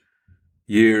read,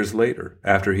 years later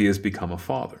after he has become a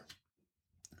father.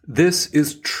 This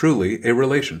is truly a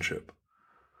relationship.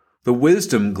 The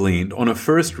wisdom gleaned on a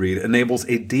first read enables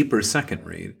a deeper second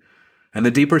read, and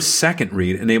the deeper second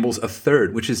read enables a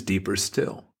third, which is deeper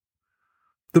still.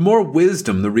 The more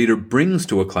wisdom the reader brings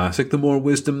to a classic, the more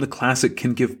wisdom the classic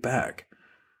can give back,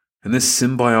 and this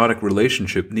symbiotic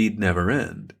relationship need never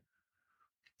end.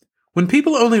 When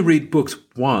people only read books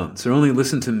once or only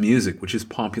listen to music which is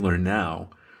popular now,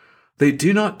 they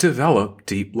do not develop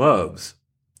deep loves.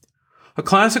 A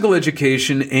classical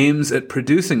education aims at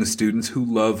producing students who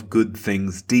love good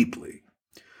things deeply.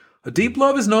 A deep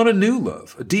love is not a new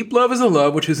love. A deep love is a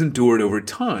love which has endured over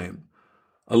time,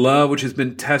 a love which has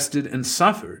been tested and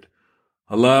suffered,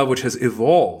 a love which has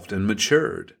evolved and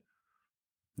matured.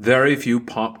 Very few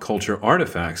pop culture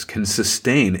artifacts can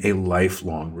sustain a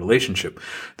lifelong relationship.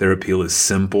 Their appeal is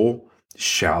simple,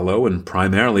 shallow, and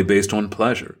primarily based on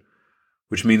pleasure,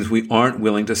 which means we aren't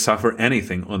willing to suffer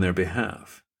anything on their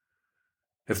behalf.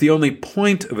 If the only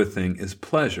point of a thing is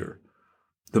pleasure,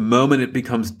 the moment it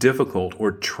becomes difficult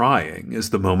or trying is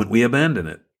the moment we abandon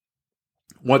it.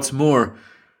 What's more,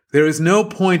 there is no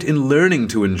point in learning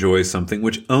to enjoy something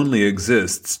which only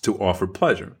exists to offer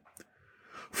pleasure.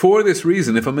 For this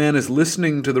reason, if a man is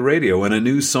listening to the radio and a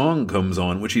new song comes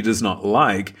on which he does not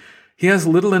like, he has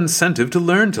little incentive to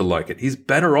learn to like it. He's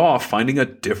better off finding a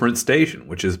different station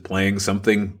which is playing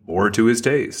something more to his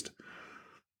taste.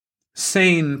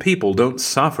 Sane people don't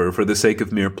suffer for the sake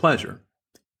of mere pleasure,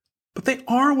 but they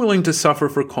are willing to suffer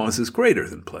for causes greater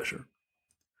than pleasure.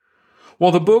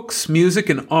 While the books, music,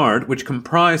 and art which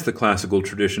comprise the classical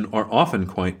tradition are often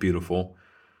quite beautiful,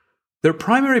 their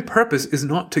primary purpose is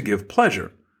not to give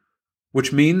pleasure,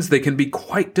 which means they can be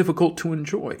quite difficult to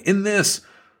enjoy. In this,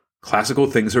 classical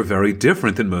things are very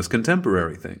different than most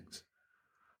contemporary things.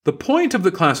 The point of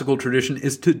the classical tradition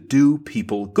is to do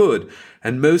people good,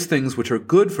 and most things which are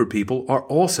good for people are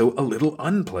also a little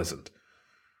unpleasant.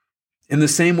 In the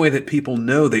same way that people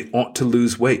know they ought to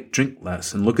lose weight, drink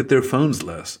less, and look at their phones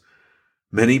less,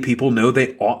 many people know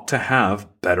they ought to have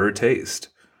better taste.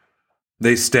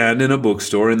 They stand in a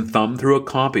bookstore and thumb through a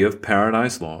copy of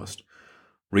Paradise Lost,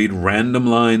 read random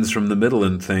lines from the middle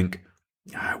and think,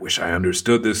 I wish I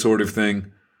understood this sort of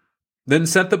thing, then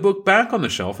set the book back on the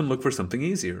shelf and look for something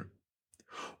easier.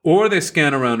 Or they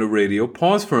scan around a radio,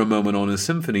 pause for a moment on a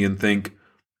symphony and think,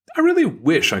 I really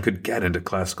wish I could get into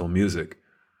classical music,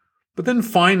 but then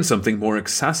find something more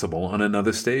accessible on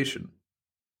another station.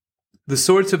 The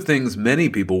sorts of things many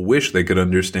people wish they could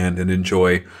understand and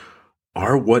enjoy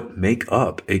are what make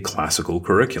up a classical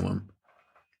curriculum.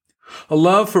 A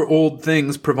love for old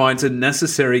things provides a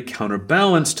necessary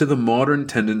counterbalance to the modern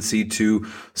tendency to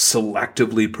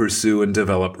selectively pursue and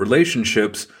develop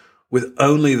relationships with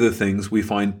only the things we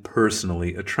find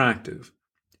personally attractive.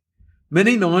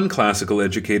 Many non-classical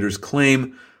educators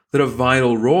claim that a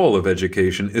vital role of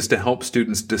education is to help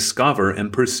students discover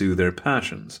and pursue their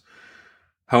passions.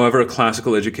 However, a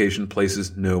classical education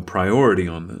places no priority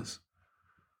on this.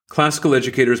 Classical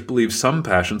educators believe some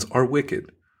passions are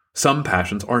wicked, some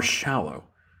passions are shallow,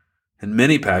 and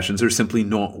many passions are simply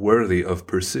not worthy of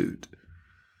pursuit.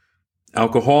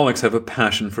 Alcoholics have a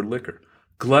passion for liquor.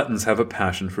 Gluttons have a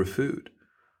passion for food.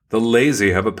 The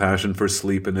lazy have a passion for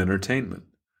sleep and entertainment.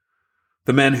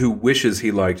 The man who wishes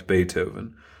he liked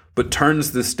Beethoven, but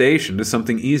turns the station to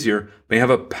something easier, may have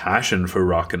a passion for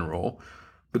rock and roll.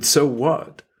 But so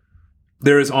what?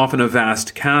 There is often a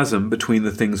vast chasm between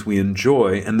the things we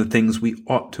enjoy and the things we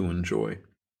ought to enjoy.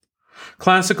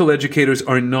 Classical educators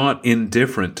are not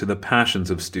indifferent to the passions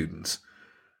of students.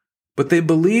 but they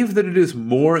believe that it is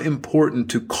more important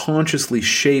to consciously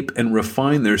shape and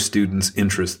refine their students'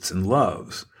 interests and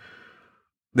loves.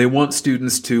 They want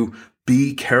students to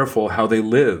be careful how they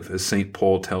live, as St.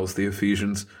 Paul tells the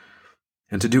Ephesians,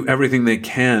 and to do everything they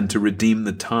can to redeem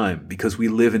the time, because we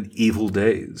live in evil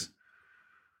days.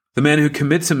 The man who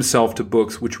commits himself to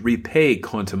books which repay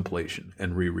contemplation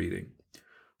and rereading,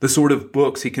 the sort of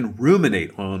books he can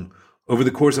ruminate on over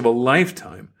the course of a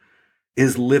lifetime,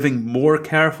 is living more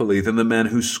carefully than the man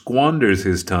who squanders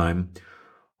his time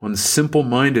on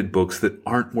simple-minded books that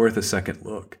aren't worth a second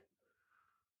look.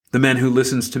 The man who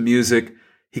listens to music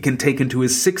he can take into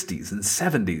his 60s and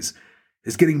 70s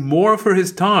is getting more for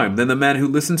his time than the man who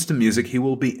listens to music he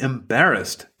will be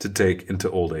embarrassed to take into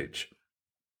old age.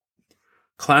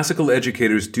 Classical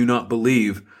educators do not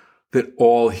believe that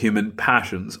all human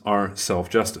passions are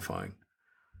self-justifying.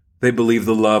 They believe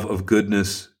the love of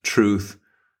goodness, truth,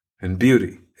 and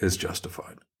beauty is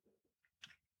justified.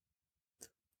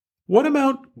 What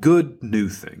about good new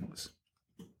things?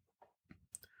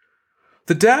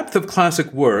 The depth of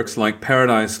classic works like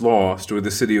Paradise Lost or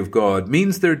The City of God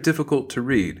means they're difficult to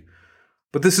read,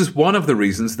 but this is one of the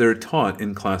reasons they're taught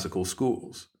in classical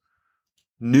schools.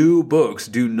 New books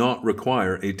do not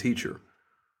require a teacher.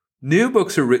 New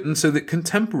books are written so that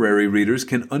contemporary readers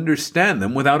can understand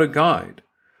them without a guide.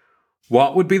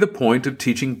 What would be the point of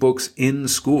teaching books in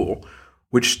school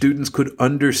which students could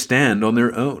understand on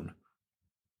their own?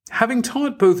 Having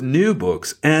taught both new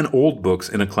books and old books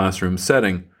in a classroom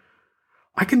setting,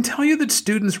 I can tell you that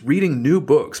students reading new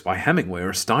books by Hemingway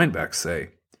or Steinbeck, say,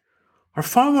 are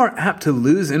far more apt to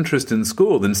lose interest in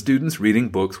school than students reading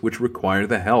books which require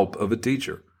the help of a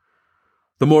teacher.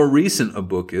 The more recent a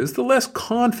book is, the less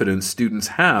confidence students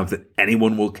have that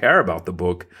anyone will care about the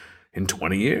book in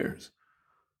 20 years.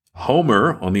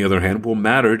 Homer, on the other hand, will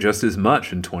matter just as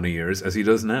much in 20 years as he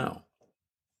does now.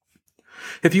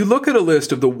 If you look at a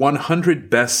list of the 100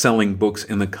 best-selling books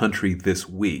in the country this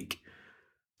week,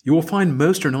 you will find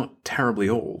most are not terribly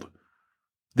old.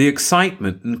 The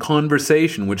excitement and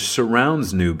conversation which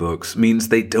surrounds new books means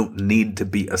they don't need to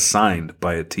be assigned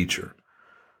by a teacher.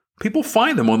 People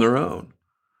find them on their own.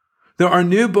 There are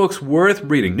new books worth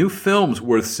reading, new films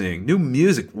worth seeing, new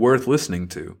music worth listening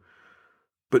to.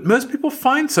 But most people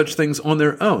find such things on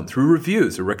their own through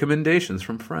reviews or recommendations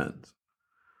from friends.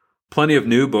 Plenty of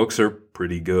new books are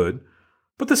pretty good,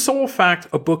 but the sole fact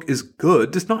a book is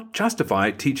good does not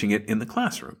justify teaching it in the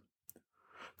classroom.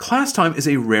 Class time is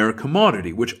a rare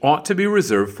commodity which ought to be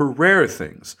reserved for rare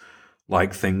things,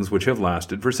 like things which have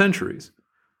lasted for centuries.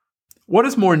 What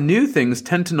is more, new things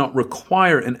tend to not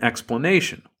require an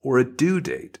explanation or a due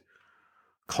date.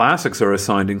 Classics are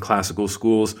assigned in classical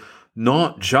schools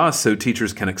not just so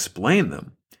teachers can explain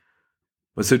them,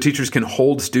 but so teachers can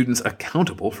hold students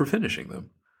accountable for finishing them.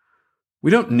 We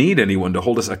don't need anyone to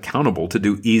hold us accountable to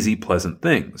do easy, pleasant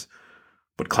things,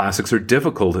 but classics are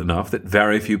difficult enough that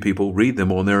very few people read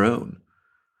them on their own.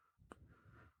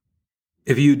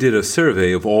 If you did a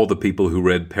survey of all the people who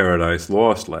read Paradise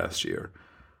Lost last year,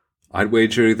 I'd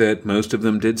wager that most of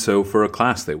them did so for a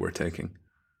class they were taking.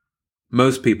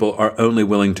 Most people are only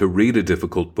willing to read a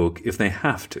difficult book if they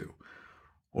have to,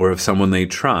 or if someone they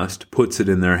trust puts it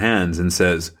in their hands and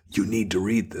says, "You need to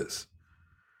read this."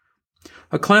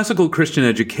 A classical Christian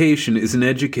education is an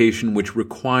education which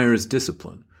requires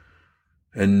discipline.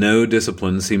 And no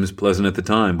discipline seems pleasant at the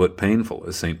time, but painful,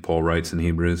 as St. Paul writes in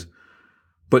Hebrews.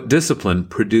 But discipline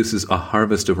produces a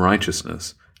harvest of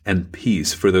righteousness and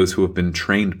peace for those who have been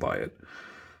trained by it.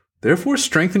 Therefore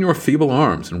strengthen your feeble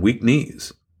arms and weak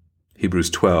knees. Hebrews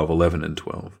 12:11 and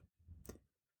 12.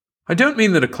 I don't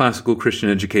mean that a classical Christian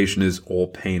education is all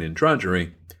pain and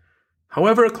drudgery.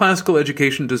 However, a classical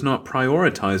education does not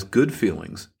prioritize good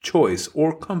feelings, choice,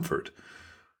 or comfort,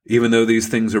 even though these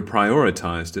things are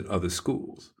prioritized at other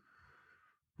schools.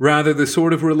 Rather, the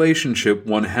sort of relationship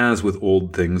one has with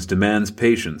old things demands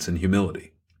patience and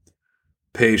humility.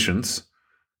 Patience,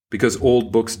 because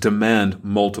old books demand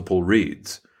multiple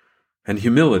reads, and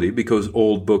humility, because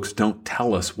old books don't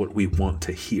tell us what we want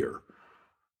to hear.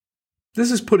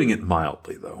 This is putting it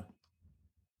mildly, though.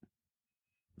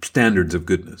 Standards of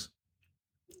goodness.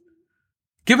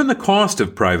 Given the cost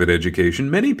of private education,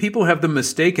 many people have the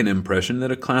mistaken impression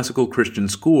that a classical Christian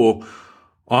school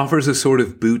offers a sort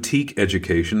of boutique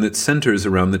education that centers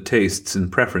around the tastes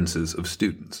and preferences of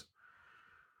students.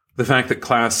 The fact that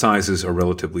class sizes are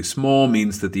relatively small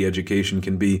means that the education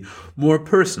can be more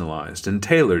personalized and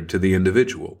tailored to the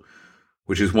individual,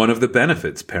 which is one of the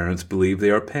benefits parents believe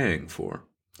they are paying for.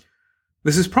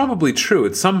 This is probably true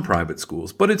at some private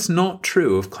schools, but it's not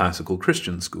true of classical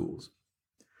Christian schools.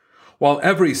 While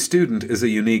every student is a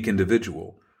unique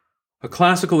individual, A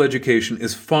classical education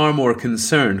is far more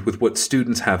concerned with what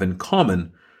students have in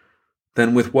common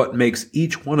than with what makes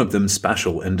each one of them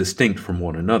special and distinct from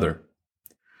one another.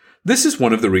 This is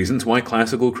one of the reasons why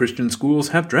classical Christian schools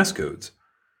have dress codes.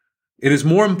 It is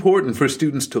more important for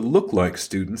students to look like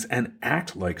students and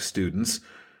act like students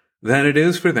than it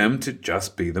is for them to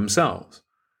just be themselves.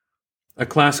 A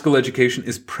classical education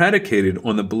is predicated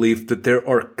on the belief that there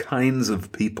are kinds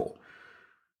of people,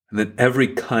 and that every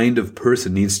kind of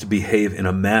person needs to behave in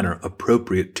a manner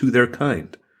appropriate to their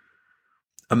kind.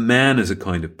 A man is a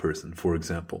kind of person, for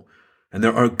example, and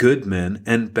there are good men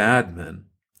and bad men.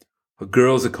 A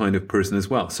girl is a kind of person as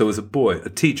well. So is a boy, a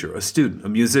teacher, a student, a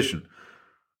musician,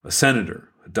 a senator,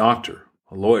 a doctor,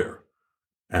 a lawyer,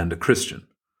 and a Christian.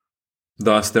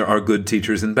 Thus, there are good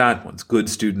teachers and bad ones, good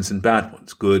students and bad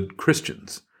ones, good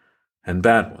Christians and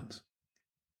bad ones.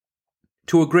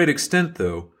 To a great extent,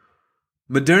 though,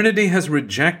 modernity has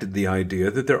rejected the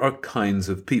idea that there are kinds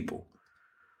of people,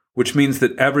 which means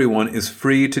that everyone is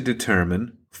free to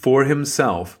determine for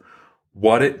himself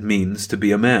what it means to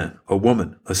be a man, a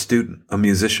woman, a student, a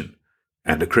musician,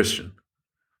 and a Christian.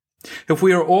 If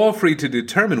we are all free to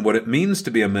determine what it means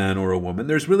to be a man or a woman,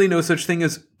 there's really no such thing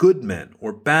as good men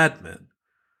or bad men.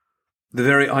 The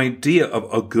very idea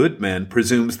of a good man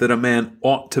presumes that a man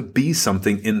ought to be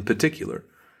something in particular,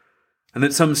 and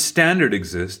that some standard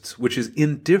exists which is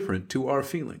indifferent to our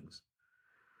feelings.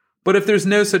 But if there's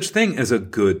no such thing as a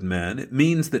good man, it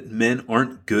means that men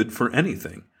aren't good for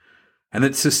anything, and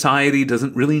that society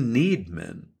doesn't really need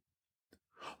men.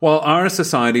 While our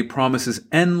society promises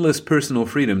endless personal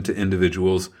freedom to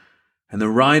individuals and the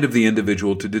right of the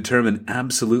individual to determine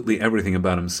absolutely everything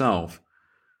about himself,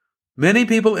 many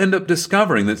people end up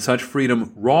discovering that such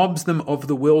freedom robs them of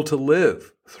the will to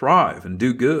live, thrive, and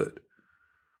do good.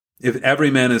 If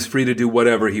every man is free to do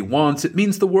whatever he wants, it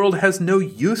means the world has no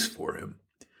use for him.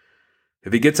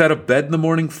 If he gets out of bed in the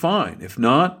morning, fine. If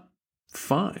not,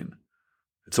 fine.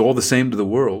 It's all the same to the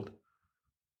world.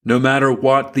 No matter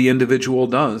what the individual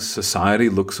does, society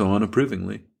looks on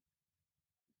approvingly.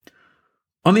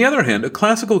 On the other hand, a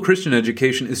classical Christian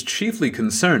education is chiefly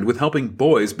concerned with helping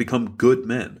boys become good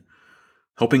men,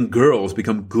 helping girls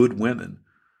become good women,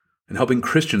 and helping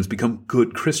Christians become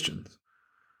good Christians.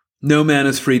 No man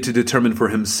is free to determine for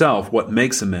himself what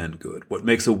makes a man good, what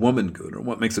makes a woman good, or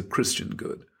what makes a Christian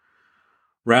good.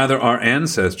 Rather, our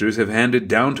ancestors have handed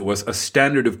down to us a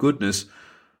standard of goodness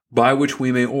by which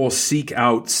we may all seek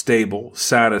out stable,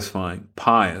 satisfying,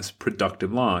 pious,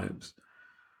 productive lives.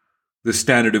 The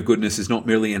standard of goodness is not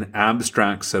merely an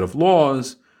abstract set of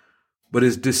laws, but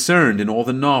is discerned in all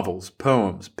the novels,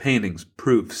 poems, paintings,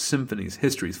 proofs, symphonies,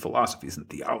 histories, philosophies, and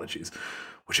theologies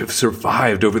which have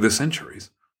survived over the centuries.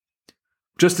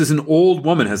 Just as an old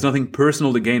woman has nothing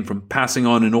personal to gain from passing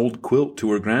on an old quilt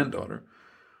to her granddaughter,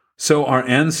 so our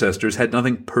ancestors had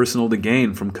nothing personal to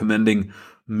gain from commending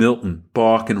Milton,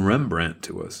 Bach, and Rembrandt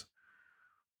to us.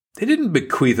 They didn't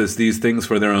bequeath us these things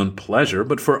for their own pleasure,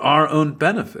 but for our own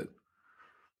benefit.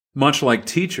 Much like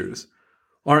teachers,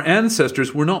 our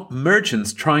ancestors were not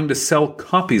merchants trying to sell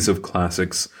copies of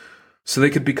classics so they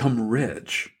could become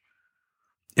rich.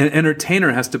 An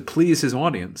entertainer has to please his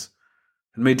audience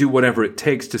and may do whatever it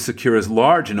takes to secure as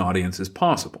large an audience as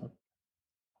possible.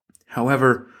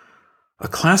 However, a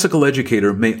classical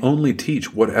educator may only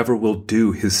teach whatever will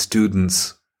do his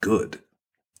students good.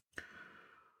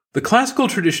 The classical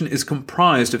tradition is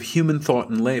comprised of human thought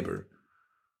and labor,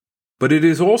 but it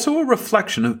is also a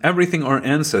reflection of everything our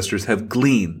ancestors have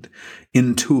gleaned,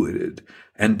 intuited,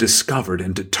 and discovered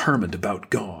and determined about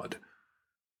God.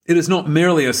 It is not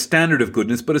merely a standard of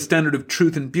goodness, but a standard of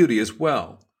truth and beauty as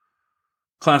well.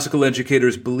 Classical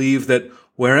educators believe that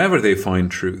wherever they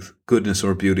find truth, goodness,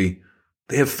 or beauty,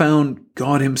 they have found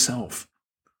God himself.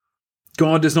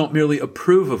 God does not merely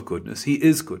approve of goodness, he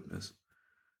is goodness.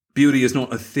 Beauty is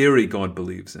not a theory God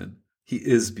believes in, he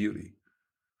is beauty.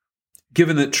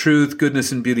 Given that truth,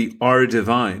 goodness, and beauty are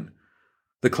divine,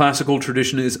 the classical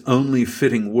tradition is only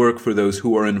fitting work for those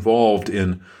who are involved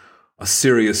in a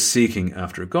serious seeking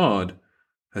after God,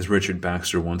 as Richard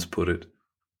Baxter once put it.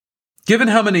 Given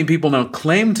how many people now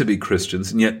claim to be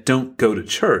Christians and yet don't go to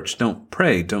church, don't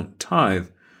pray, don't tithe,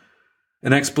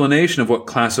 an explanation of what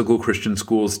classical Christian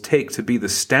schools take to be the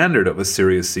standard of a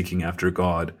serious seeking after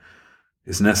God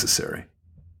is necessary.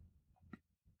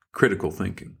 Critical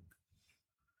thinking.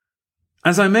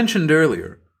 As I mentioned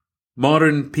earlier,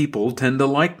 modern people tend to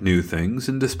like new things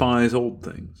and despise old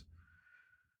things.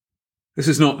 This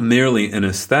is not merely an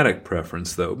aesthetic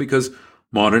preference, though, because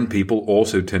modern people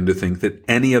also tend to think that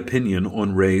any opinion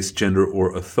on race, gender,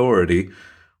 or authority,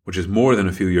 which is more than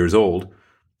a few years old,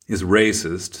 is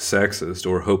racist, sexist,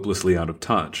 or hopelessly out of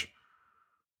touch.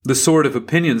 The sort of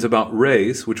opinions about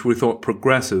race which were thought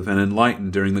progressive and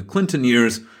enlightened during the Clinton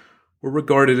years were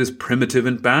regarded as primitive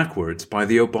and backwards by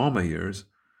the Obama years.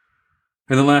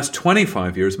 In the last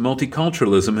 25 years,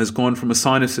 multiculturalism has gone from a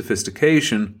sign of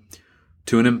sophistication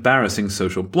to an embarrassing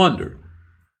social blunder,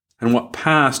 and what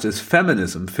passed as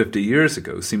feminism 50 years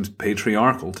ago seems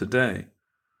patriarchal today.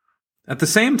 At the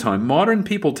same time, modern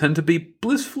people tend to be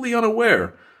blissfully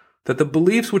unaware that the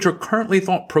beliefs which are currently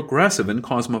thought progressive and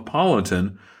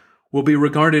cosmopolitan will be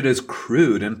regarded as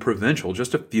crude and provincial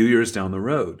just a few years down the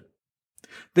road.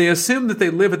 They assume that they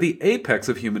live at the apex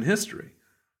of human history,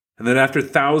 and that after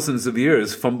thousands of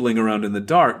years fumbling around in the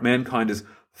dark, mankind has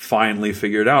finally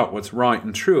figured out what's right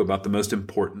and true about the most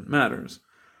important matters.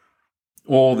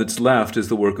 All that's left is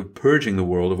the work of purging the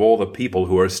world of all the people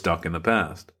who are stuck in the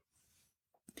past.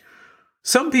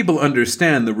 Some people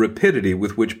understand the rapidity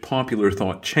with which popular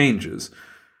thought changes,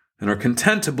 and are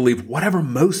content to believe whatever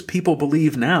most people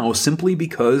believe now simply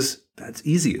because that's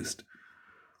easiest.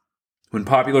 When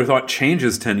popular thought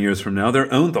changes 10 years from now,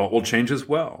 their own thought will change as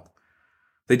well.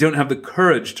 They don't have the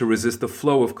courage to resist the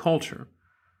flow of culture,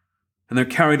 and they're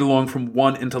carried along from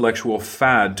one intellectual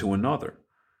fad to another,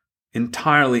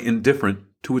 entirely indifferent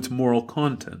to its moral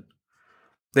content.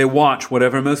 They watch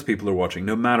whatever most people are watching,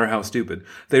 no matter how stupid.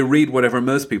 They read whatever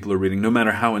most people are reading, no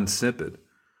matter how insipid.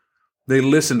 They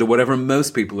listen to whatever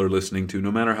most people are listening to,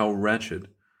 no matter how wretched.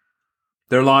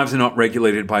 Their lives are not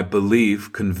regulated by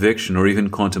belief, conviction, or even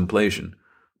contemplation,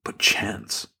 but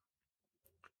chance.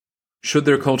 Should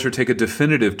their culture take a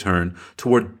definitive turn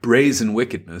toward brazen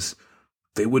wickedness,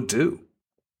 they would do.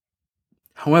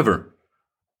 However,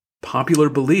 popular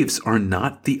beliefs are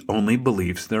not the only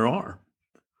beliefs there are.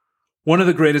 One of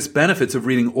the greatest benefits of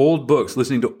reading old books,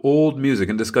 listening to old music,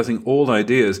 and discussing old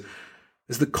ideas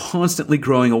is the constantly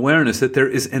growing awareness that there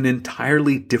is an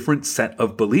entirely different set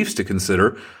of beliefs to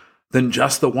consider than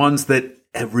just the ones that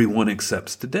everyone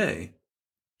accepts today.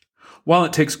 While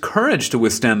it takes courage to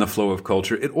withstand the flow of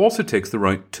culture, it also takes the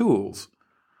right tools.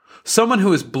 Someone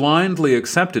who has blindly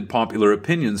accepted popular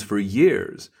opinions for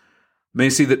years may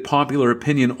see that popular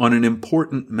opinion on an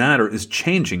important matter is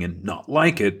changing and not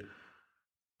like it,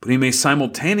 but he may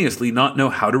simultaneously not know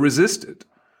how to resist it.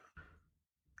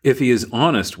 If he is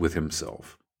honest with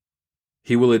himself,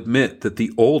 he will admit that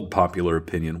the old popular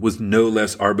opinion was no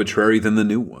less arbitrary than the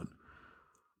new one.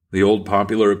 The old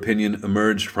popular opinion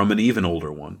emerged from an even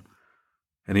older one,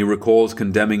 and he recalls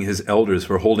condemning his elders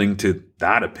for holding to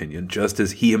that opinion, just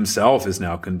as he himself is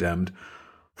now condemned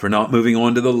for not moving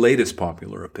on to the latest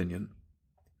popular opinion.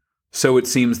 So it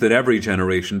seems that every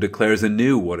generation declares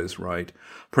anew what is right,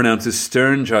 pronounces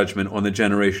stern judgment on the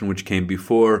generation which came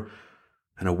before,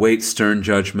 and awaits stern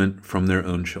judgment from their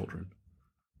own children.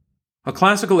 A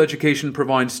classical education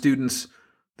provides students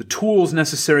the tools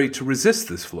necessary to resist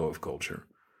this flow of culture,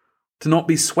 to not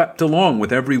be swept along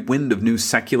with every wind of new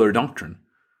secular doctrine,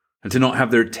 and to not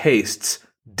have their tastes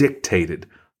dictated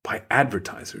by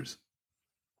advertisers.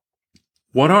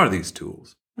 What are these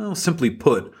tools? Well, simply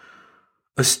put,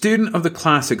 a student of the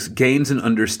classics gains an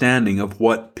understanding of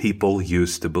what people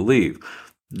used to believe.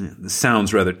 This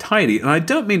sounds rather tidy, and I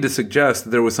don't mean to suggest that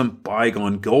there was some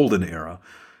bygone golden era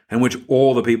in which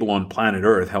all the people on planet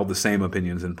Earth held the same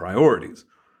opinions and priorities.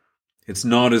 It's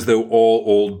not as though all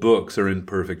old books are in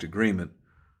perfect agreement.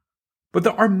 But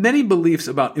there are many beliefs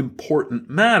about important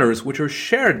matters which are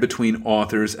shared between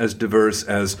authors as diverse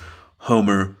as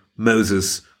Homer,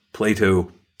 Moses,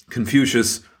 Plato,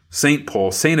 Confucius, St.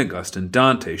 Paul, St. Augustine,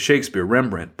 Dante, Shakespeare,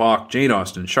 Rembrandt, Bach, Jane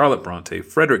Austen, Charlotte Bronte,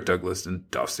 Frederick Douglass,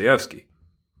 and Dostoevsky.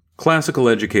 Classical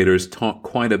educators talk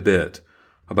quite a bit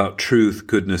about truth,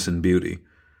 goodness, and beauty.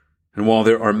 And while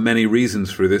there are many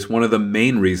reasons for this, one of the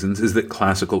main reasons is that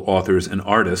classical authors and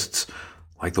artists,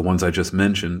 like the ones I just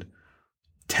mentioned,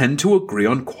 tend to agree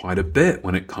on quite a bit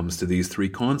when it comes to these three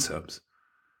concepts.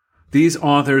 These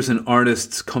authors and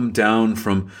artists come down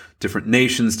from different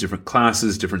nations, different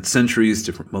classes, different centuries,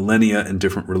 different millennia, and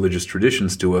different religious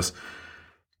traditions to us,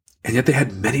 and yet they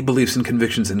had many beliefs and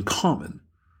convictions in common.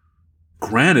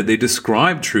 Granted, they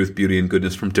described truth, beauty, and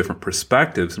goodness from different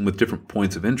perspectives and with different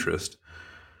points of interest.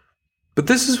 But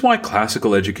this is why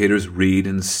classical educators read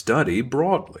and study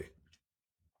broadly.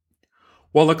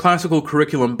 While the classical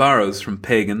curriculum borrows from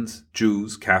pagans,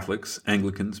 Jews, Catholics,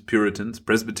 Anglicans, Puritans,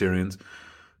 Presbyterians,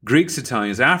 Greeks,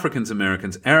 Italians, Africans,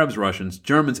 Americans, Arabs, Russians,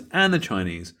 Germans, and the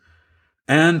Chinese,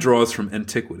 and draws from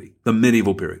antiquity, the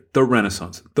medieval period, the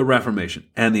Renaissance, the Reformation,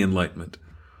 and the Enlightenment.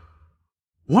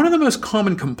 One of the most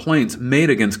common complaints made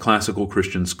against classical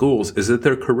Christian schools is that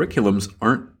their curriculums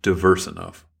aren't diverse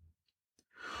enough.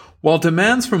 While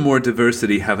demands for more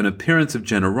diversity have an appearance of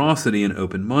generosity and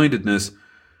open-mindedness,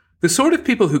 The sort of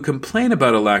people who complain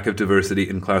about a lack of diversity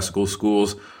in classical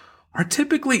schools are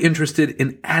typically interested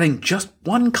in adding just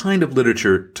one kind of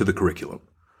literature to the curriculum: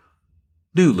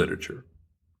 new literature.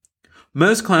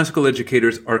 Most classical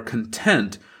educators are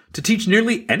content to teach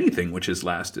nearly anything which has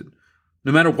lasted,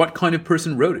 no matter what kind of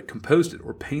person wrote it, composed it,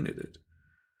 or painted it.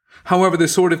 However, the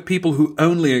sort of people who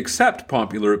only accept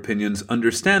popular opinions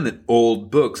understand that old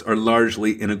books are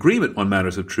largely in agreement on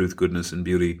matters of truth, goodness, and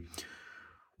beauty,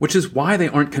 which is why they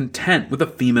aren't content with the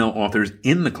female authors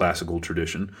in the classical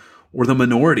tradition, or the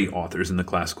minority authors in the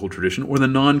classical tradition, or the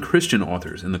non-Christian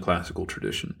authors in the classical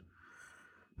tradition.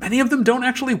 Many of them don't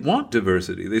actually want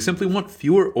diversity. They simply want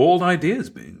fewer old ideas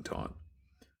being taught.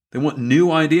 They want new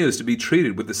ideas to be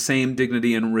treated with the same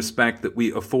dignity and respect that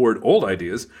we afford old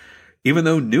ideas, even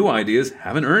though new ideas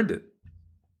haven't earned it.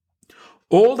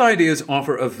 Old ideas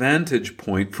offer a vantage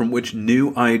point from which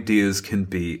new ideas can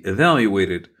be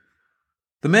evaluated.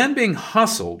 The man being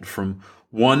hustled from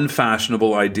one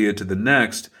fashionable idea to the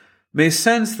next may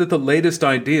sense that the latest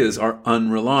ideas are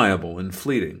unreliable and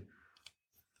fleeting.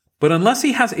 But unless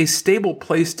he has a stable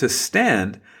place to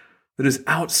stand that is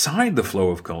outside the flow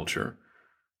of culture,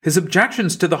 his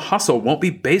objections to the hustle won't be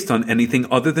based on anything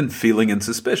other than feeling and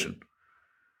suspicion.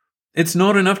 It's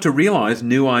not enough to realize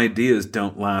new ideas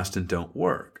don't last and don't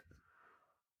work.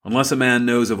 Unless a man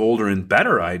knows of older and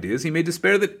better ideas, he may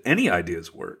despair that any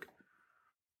ideas work.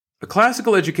 A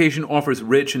classical education offers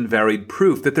rich and varied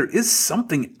proof that there is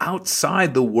something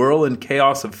outside the whirl and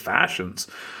chaos of fashions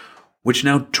which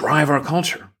now drive our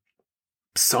culture.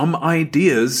 Some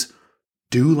ideas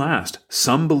do last.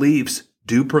 Some beliefs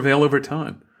do prevail over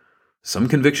time. Some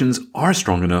convictions are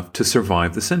strong enough to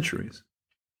survive the centuries.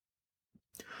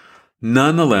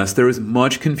 Nonetheless, there is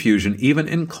much confusion even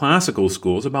in classical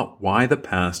schools about why the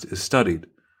past is studied.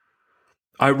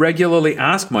 I regularly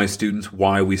ask my students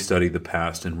why we study the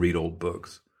past and read old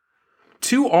books.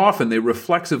 Too often they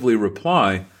reflexively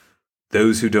reply,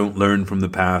 "Those who don't learn from the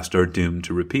past are doomed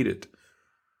to repeat it."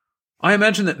 I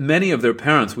imagine that many of their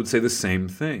parents would say the same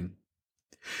thing.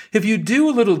 If you do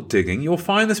a little digging, you'll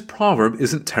find this proverb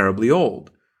isn't terribly old,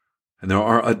 and there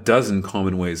are a dozen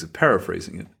common ways of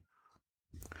paraphrasing it.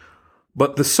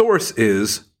 But the source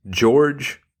is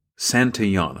George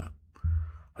Santayana,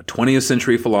 a 20th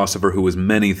century philosopher who was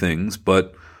many things,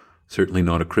 but certainly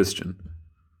not a Christian.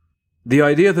 The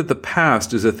idea that the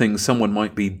past is a thing someone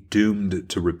might be doomed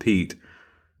to repeat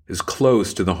is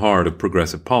close to the heart of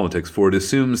progressive politics, for it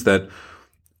assumes that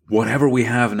whatever we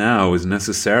have now is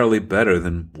necessarily better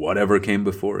than whatever came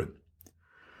before it.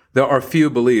 There are few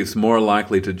beliefs more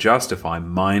likely to justify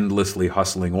mindlessly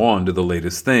hustling on to the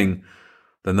latest thing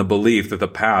than the belief that the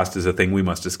past is a thing we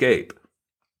must escape.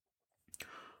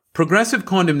 Progressive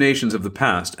condemnations of the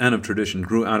past and of tradition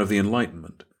grew out of the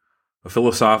Enlightenment, a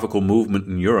philosophical movement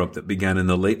in Europe that began in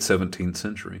the late 17th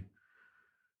century.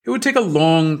 It would take a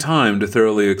long time to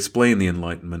thoroughly explain the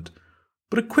Enlightenment,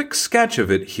 but a quick sketch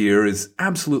of it here is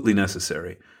absolutely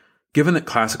necessary, given that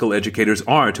classical educators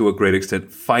are, to a great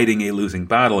extent, fighting a losing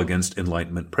battle against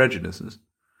Enlightenment prejudices.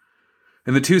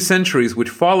 In the 2 centuries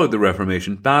which followed the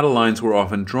Reformation, battle lines were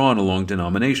often drawn along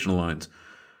denominational lines,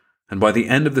 and by the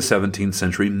end of the 17th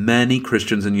century, many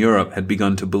Christians in Europe had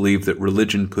begun to believe that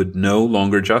religion could no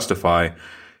longer justify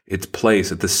its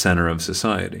place at the center of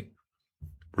society.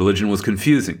 Religion was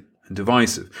confusing and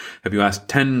divisive. If you asked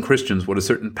 10 Christians what a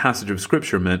certain passage of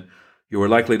Scripture meant, you were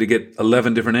likely to get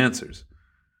 11 different answers.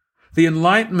 The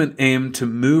Enlightenment aimed to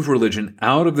move religion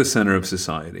out of the center of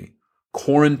society,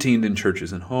 quarantined in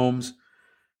churches and homes,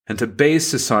 and to base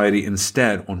society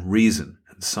instead on reason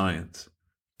and science.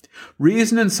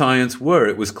 Reason and science were,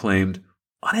 it was claimed,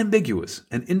 unambiguous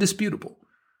and indisputable,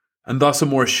 and thus a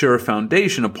more sure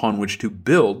foundation upon which to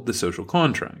build the social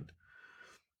contract.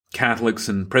 Catholics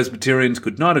and Presbyterians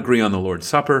could not agree on the Lord's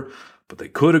Supper, but they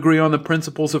could agree on the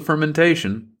principles of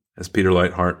fermentation, as Peter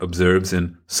Leithart observes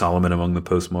in Solomon Among the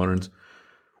Postmoderns,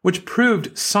 which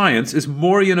proved science is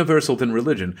more universal than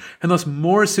religion, and thus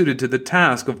more suited to the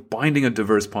task of binding a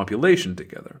diverse population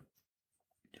together.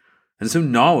 And so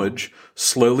knowledge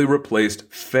slowly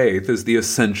replaced faith as the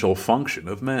essential function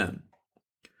of man.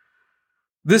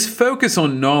 This focus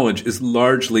on knowledge is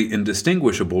largely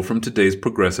indistinguishable from today's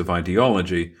progressive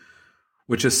ideology,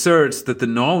 which asserts that the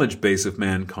knowledge base of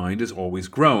mankind is always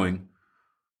growing.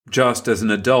 Just as an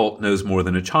adult knows more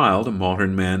than a child, a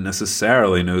modern man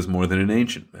necessarily knows more than an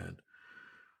ancient man.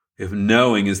 If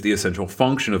knowing is the essential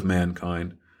function of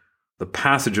mankind, the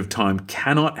passage of time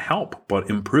cannot help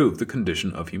but improve the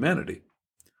condition of humanity.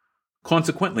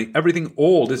 Consequently, everything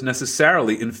old is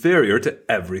necessarily inferior to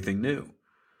everything new.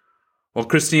 While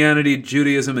Christianity,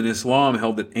 Judaism, and Islam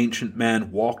held that ancient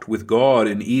man walked with God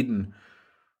in Eden,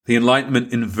 The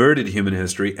Enlightenment inverted human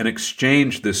history and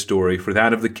exchanged this story for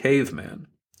that of the caveman.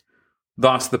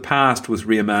 Thus, the past was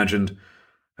reimagined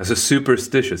as a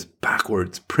superstitious,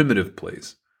 backwards, primitive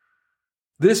place.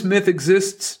 This myth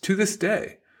exists to this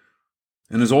day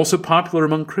and is also popular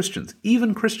among Christians,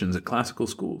 even Christians at classical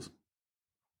schools.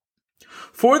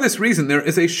 For this reason, there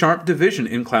is a sharp division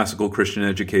in classical Christian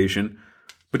education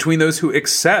between those who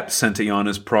accept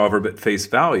Santayana's proverb at face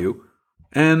value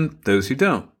and those who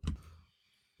don't.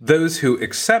 Those who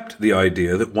accept the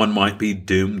idea that one might be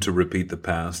doomed to repeat the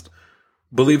past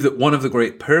believe that one of the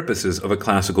great purposes of a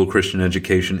classical Christian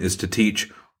education is to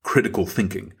teach critical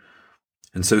thinking.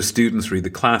 And so students read the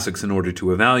classics in order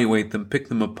to evaluate them, pick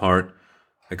them apart,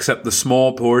 accept the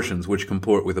small portions which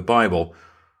comport with the Bible,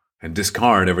 and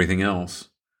discard everything else.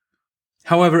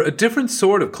 However, a different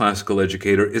sort of classical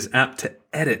educator is apt to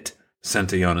edit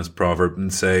Santayana's proverb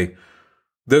and say,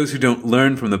 those who don't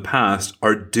learn from the past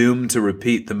are doomed to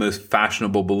repeat the most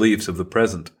fashionable beliefs of the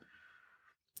present.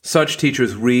 Such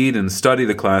teachers read and study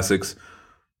the classics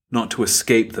not to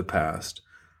escape the past,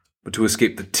 but to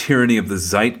escape the tyranny of the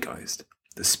zeitgeist,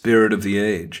 the spirit of the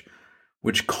age,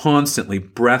 which constantly,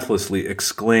 breathlessly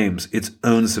exclaims its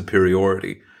own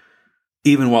superiority,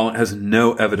 even while it has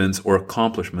no evidence or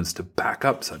accomplishments to back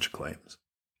up such claims.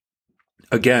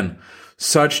 Again,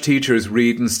 such teachers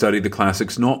read and study the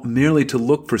classics not merely to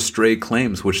look for stray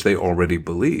claims which they already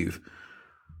believe,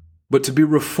 but to be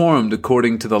reformed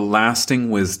according to the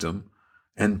lasting wisdom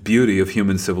and beauty of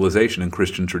human civilization and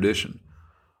Christian tradition.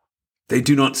 They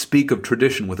do not speak of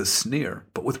tradition with a sneer,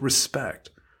 but with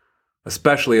respect,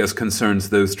 especially as concerns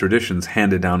those traditions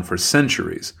handed down for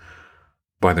centuries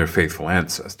by their faithful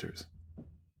ancestors.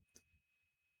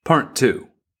 Part 2.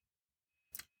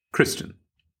 Christian.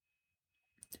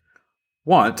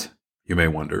 What, you may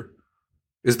wonder,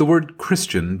 is the word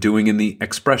Christian doing in the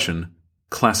expression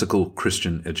classical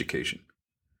Christian education?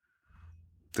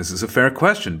 This is a fair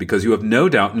question because you have no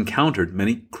doubt encountered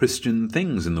many Christian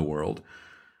things in the world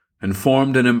and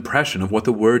formed an impression of what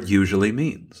the word usually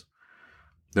means.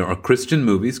 There are Christian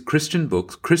movies, Christian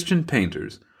books, Christian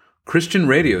painters, Christian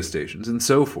radio stations, and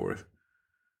so forth.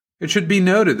 It should be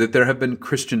noted that there have been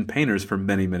Christian painters for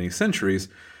many, many centuries,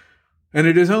 and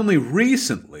it is only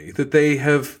recently that they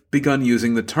have begun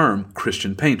using the term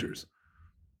Christian painters.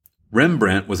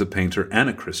 Rembrandt was a painter and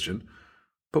a Christian,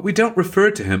 but we don't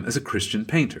refer to him as a Christian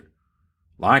painter.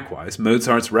 Likewise,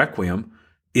 Mozart's Requiem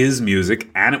is music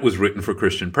and it was written for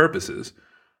Christian purposes,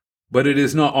 but it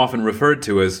is not often referred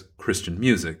to as Christian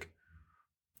music.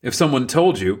 If someone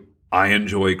told you, I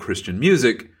enjoy Christian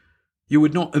music, you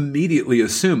would not immediately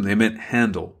assume they meant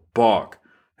Handel, Bach,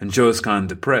 and Josquin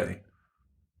des Prez.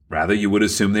 Rather, you would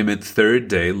assume they meant Third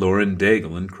Day, Lauren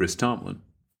Daigle, and Chris Tomlin.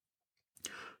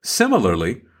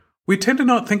 Similarly, we tend to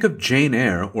not think of Jane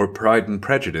Eyre or Pride and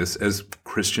Prejudice as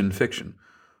Christian fiction,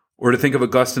 or to think of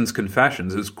Augustine's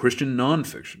Confessions as Christian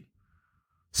nonfiction.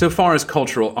 So far as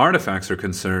cultural artifacts are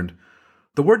concerned,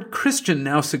 the word Christian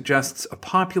now suggests a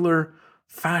popular,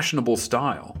 fashionable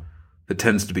style that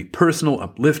tends to be personal,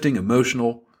 uplifting,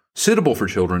 emotional, suitable for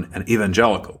children, and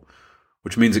evangelical,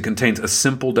 which means it contains a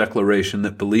simple declaration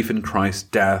that belief in Christ's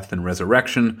death and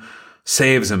resurrection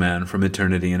saves a man from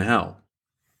eternity in hell.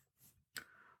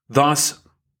 Thus,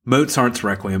 Mozart's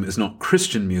Requiem is not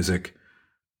Christian music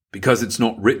because it's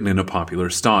not written in a popular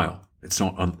style. It's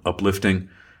not uplifting,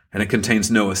 and it contains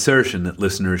no assertion that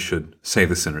listeners should say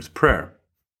the sinner's prayer.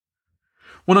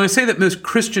 When I say that most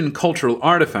Christian cultural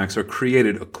artifacts are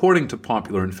created according to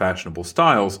popular and fashionable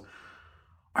styles,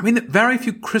 I mean that very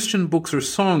few Christian books or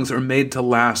songs are made to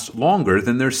last longer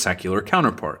than their secular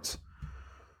counterparts.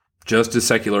 Just as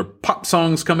secular pop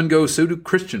songs come and go, so do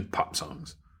Christian pop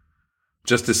songs.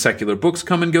 Just as secular books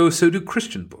come and go, so do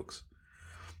Christian books.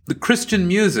 The Christian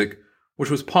music,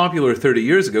 which was popular 30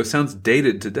 years ago, sounds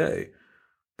dated today.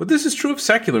 But this is true of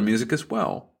secular music as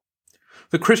well.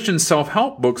 The Christian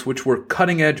self-help books, which were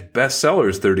cutting-edge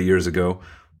bestsellers 30 years ago,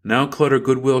 now clutter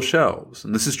Goodwill shelves,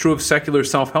 and this is true of secular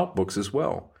self-help books as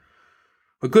well.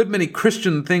 A good many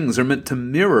Christian things are meant to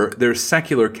mirror their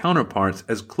secular counterparts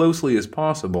as closely as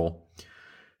possible,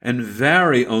 and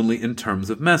vary only in terms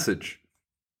of message.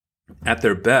 At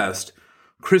their best,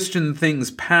 Christian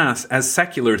things pass as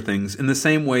secular things in the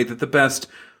same way that the best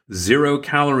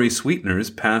zero-calorie sweeteners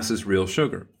pass as real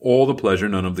sugar, all the pleasure,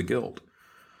 none of the guilt.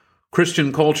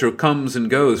 Christian culture comes and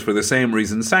goes for the same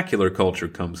reason secular culture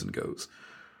comes and goes.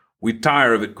 We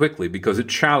tire of it quickly because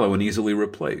it's shallow and easily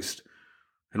replaced.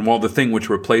 And while the thing which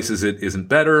replaces it isn't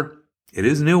better, it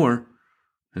is newer,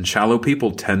 and shallow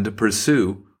people tend to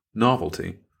pursue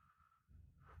novelty.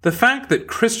 The fact that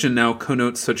Christian now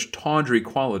connotes such tawdry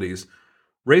qualities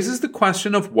raises the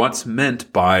question of what's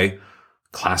meant by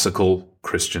classical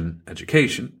Christian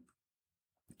education.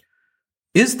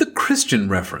 Is the Christian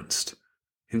referenced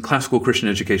in classical Christian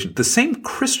education the same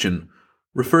Christian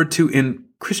referred to in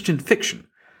Christian fiction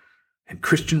and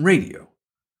Christian radio?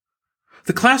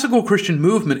 The classical Christian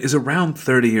movement is around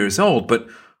 30 years old, but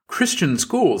Christian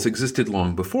schools existed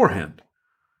long beforehand.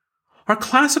 Are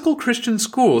classical Christian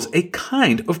schools a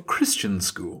kind of Christian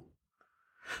school?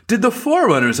 Did the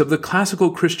forerunners of the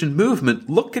classical Christian movement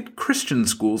look at Christian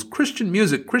schools, Christian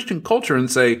music, Christian culture, and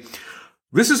say,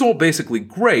 this is all basically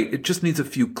great, it just needs a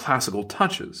few classical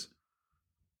touches?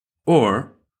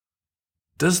 Or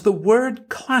does the word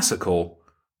classical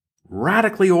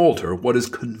radically alter what is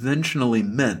conventionally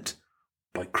meant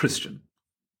by Christian?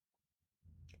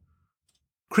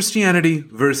 Christianity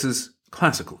versus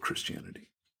classical Christianity.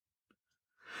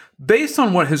 Based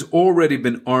on what has already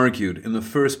been argued in the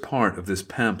first part of this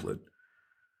pamphlet,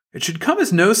 it should come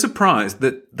as no surprise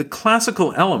that the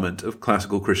classical element of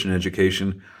classical Christian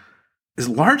education is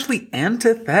largely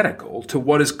antithetical to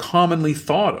what is commonly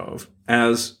thought of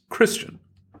as Christian.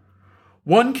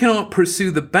 One cannot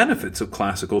pursue the benefits of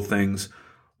classical things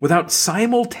without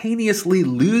simultaneously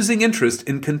losing interest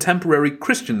in contemporary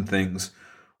Christian things,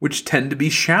 which tend to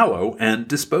be shallow and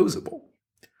disposable.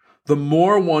 The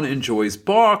more one enjoys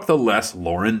Bach, the less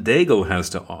Lauren Daigle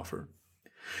has to offer.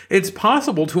 It's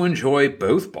possible to enjoy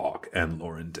both Bach and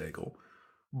Lauren Daigle,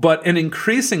 but an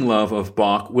increasing love of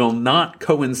Bach will not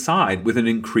coincide with an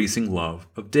increasing love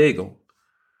of Daigle.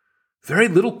 Very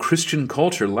little Christian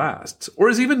culture lasts, or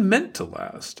is even meant to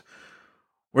last,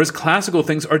 whereas classical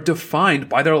things are defined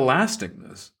by their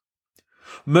lastingness.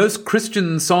 Most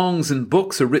Christian songs and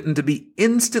books are written to be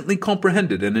instantly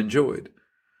comprehended and enjoyed.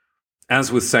 As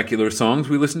with secular songs,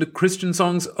 we listen to Christian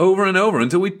songs over and over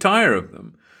until we tire of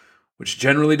them, which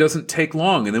generally doesn't take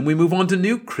long, and then we move on to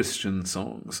new Christian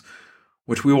songs,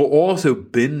 which we will also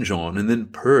binge on and then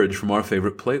purge from our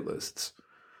favorite playlists.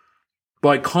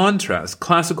 By contrast,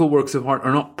 classical works of art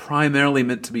are not primarily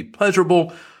meant to be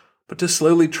pleasurable, but to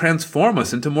slowly transform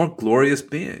us into more glorious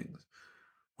beings,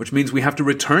 which means we have to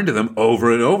return to them over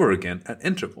and over again at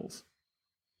intervals.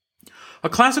 A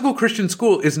classical Christian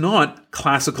school is not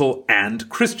classical and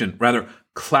Christian. Rather,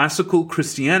 classical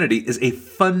Christianity is a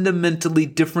fundamentally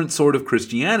different sort of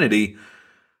Christianity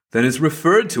than is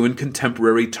referred to in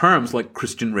contemporary terms like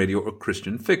Christian radio or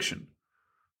Christian fiction.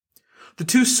 The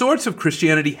two sorts of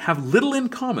Christianity have little in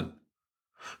common.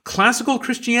 Classical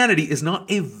Christianity is not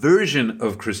a version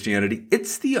of Christianity,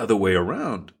 it's the other way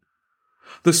around.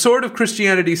 The sort of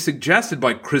Christianity suggested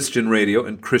by Christian radio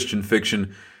and Christian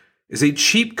fiction is a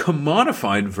cheap,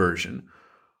 commodified version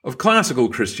of classical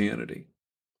Christianity.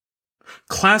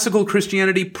 Classical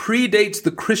Christianity predates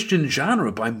the Christian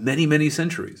genre by many, many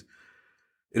centuries.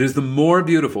 It is the more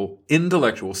beautiful,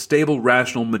 intellectual, stable,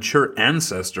 rational, mature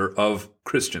ancestor of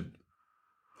Christian.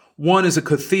 One is a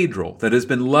cathedral that has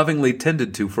been lovingly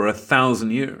tended to for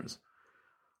 1,000 years,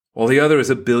 while the other is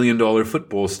a billion-dollar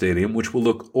football stadium which will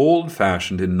look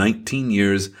old-fashioned in 19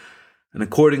 years and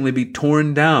accordingly be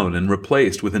torn down and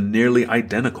replaced with a nearly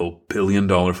identical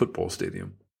billion-dollar football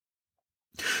stadium.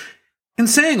 In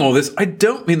saying all this, I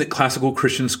don't mean that classical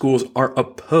Christian schools are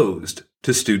opposed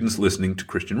to students listening to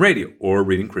Christian radio or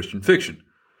reading Christian fiction.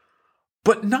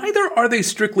 But neither are they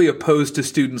strictly opposed to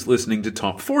students listening to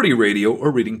top 40 radio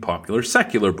or reading popular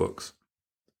secular books.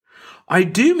 I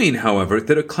do mean, however,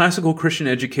 that a classical Christian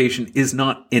education is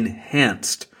not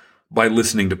enhanced by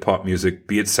listening to pop music,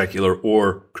 be it secular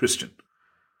or Christian.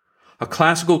 A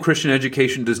classical Christian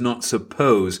education does not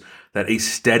suppose that a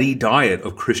steady diet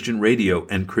of Christian radio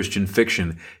and Christian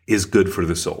fiction is good for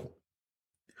the soul.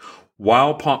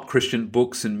 While pop Christian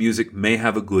books and music may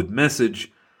have a good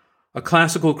message, a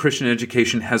classical Christian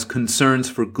education has concerns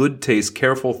for good taste,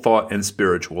 careful thought, and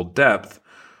spiritual depth,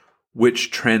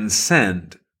 which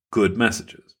transcend good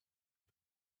messages.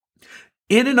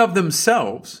 In and of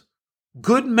themselves,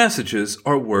 good messages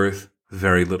are worth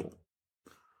very little.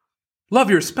 Love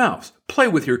your spouse, play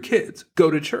with your kids, go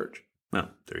to church. Well,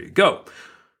 there you go.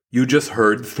 You just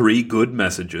heard 3 good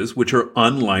messages which are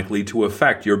unlikely to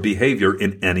affect your behavior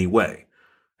in any way.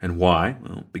 And why?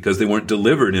 Well, because they weren't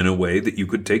delivered in a way that you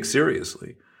could take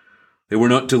seriously. They were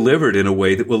not delivered in a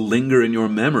way that will linger in your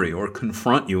memory or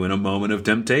confront you in a moment of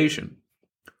temptation.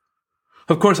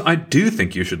 Of course, I do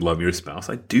think you should love your spouse.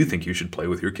 I do think you should play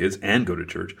with your kids and go to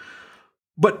church.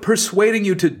 But persuading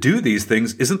you to do these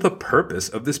things isn't the purpose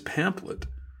of this pamphlet.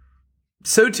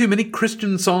 So too many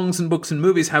Christian songs and books and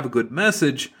movies have a good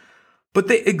message, but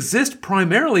they exist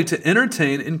primarily to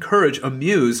entertain, encourage,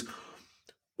 amuse,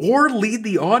 or lead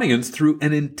the audience through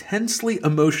an intensely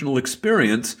emotional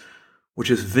experience which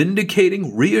is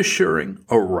vindicating, reassuring,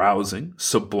 arousing,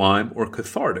 sublime, or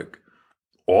cathartic,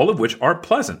 all of which are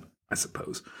pleasant, I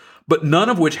suppose, but none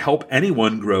of which help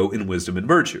anyone grow in wisdom and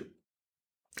virtue.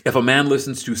 If a man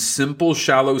listens to simple,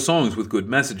 shallow songs with good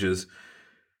messages,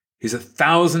 he's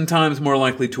 1,000 times more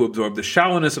likely to absorb the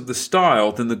shallowness of the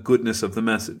style than the goodness of the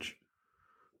message.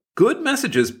 Good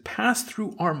messages pass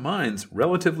through our minds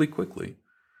relatively quickly.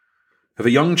 If a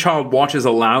young child watches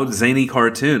a loud, zany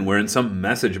cartoon wherein some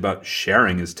message about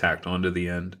sharing is tacked onto the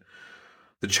end,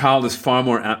 the child is far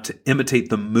more apt to imitate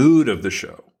the mood of the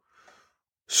show,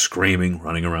 screaming,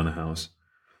 running around the house,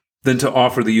 than to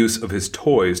offer the use of his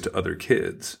toys to other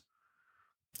kids.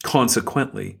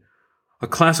 Consequently, a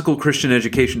classical Christian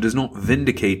education does not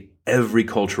vindicate every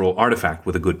cultural artifact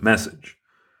with a good message.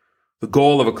 The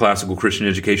goal of a classical Christian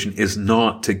education is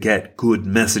not to get good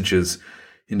messages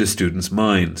into students'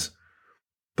 minds,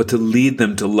 but to lead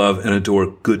them to love and adore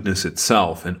goodness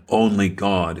itself, and only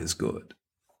God is good.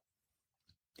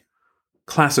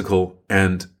 Classical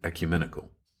and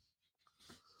ecumenical.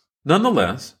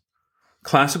 Nonetheless,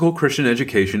 classical Christian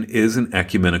education is an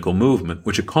ecumenical movement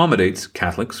which accommodates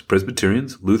Catholics,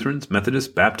 Presbyterians, Lutherans,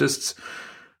 Methodists, Baptists,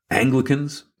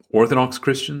 Anglicans, Orthodox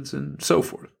Christians, and so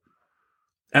forth.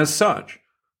 As such,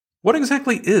 what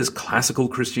exactly is classical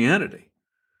Christianity?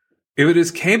 If it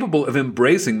is capable of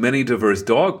embracing many diverse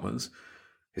dogmas,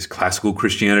 is classical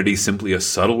Christianity simply a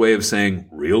subtle way of saying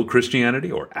real Christianity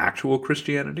or actual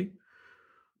Christianity?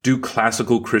 Do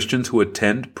classical Christians who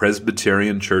attend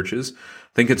Presbyterian churches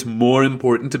think it's more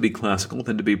important to be classical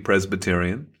than to be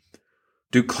Presbyterian?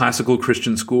 Do classical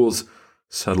Christian schools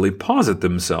subtly posit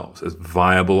themselves as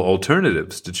viable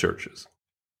alternatives to churches?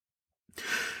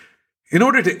 In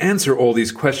order to answer all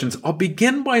these questions, I'll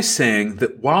begin by saying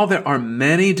that while there are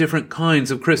many different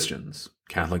kinds of Christians,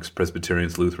 Catholics,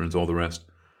 Presbyterians, Lutherans, all the rest,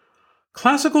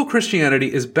 classical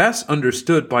Christianity is best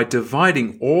understood by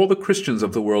dividing all the Christians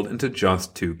of the world into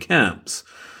just two camps: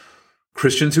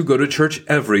 Christians who go to church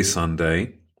every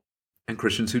Sunday and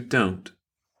Christians who don't.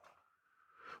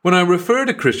 When I refer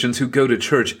to Christians who go to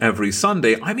church every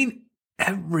Sunday, I mean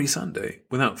every Sunday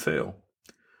without fail.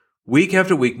 Week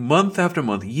after week, month after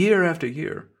month, year after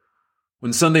year.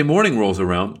 When Sunday morning rolls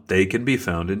around, they can be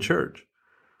found in church.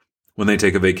 When they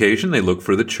take a vacation, they look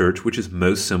for the church which is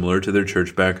most similar to their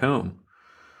church back home.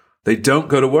 They don't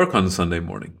go to work on Sunday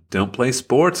morning, don't play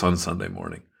sports on Sunday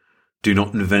morning, do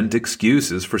not invent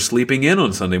excuses for sleeping in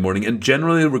on Sunday morning, and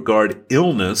generally regard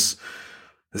illness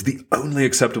as the only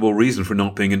acceptable reason for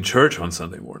not being in church on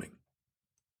Sunday morning.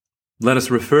 Let us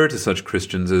refer to such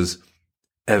Christians as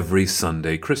every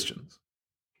Sunday Christians.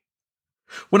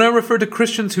 When I refer to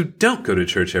Christians who don't go to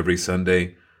church every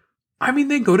Sunday, I mean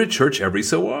they go to church every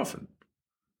so often.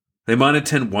 They might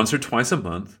attend once or twice a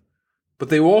month, but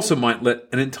they also might let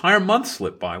an entire month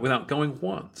slip by without going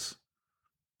once.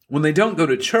 When they don't go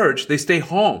to church, they stay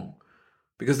home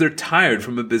because they're tired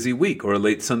from a busy week or a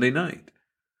late Sunday night.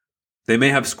 They may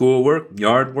have schoolwork,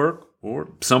 yard work,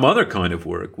 or some other kind of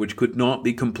work which could not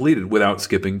be completed without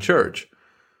skipping church.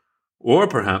 Or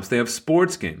perhaps they have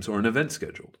sports games or an event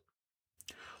scheduled.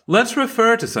 Let's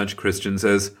refer to such Christians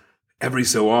as every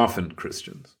so often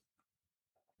Christians.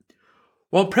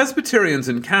 While Presbyterians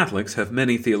and Catholics have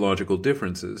many theological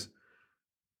differences,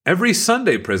 every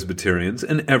Sunday Presbyterians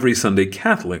and every Sunday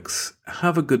Catholics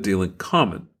have a good deal in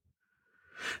common.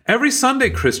 Every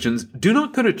Sunday Christians do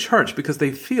not go to church because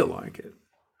they feel like it.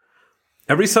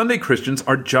 Every Sunday Christians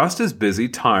are just as busy,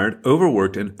 tired,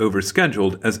 overworked, and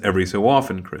overscheduled as every so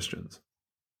often Christians.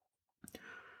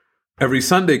 Every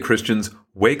Sunday Christians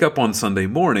wake up on Sunday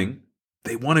morning,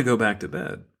 they want to go back to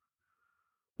bed.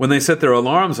 When they set their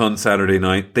alarms on Saturday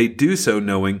night, they do so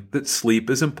knowing that sleep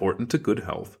is important to good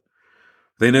health.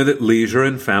 They know that leisure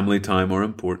and family time are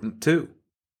important too,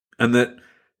 and that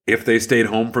if they stayed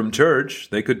home from church,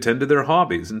 they could tend to their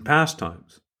hobbies and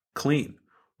pastimes, clean,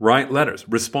 write letters,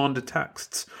 respond to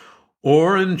texts,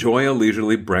 or enjoy a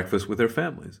leisurely breakfast with their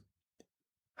families.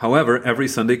 However, every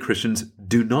Sunday Christians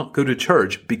do not go to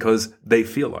church because they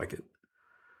feel like it.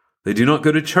 They do not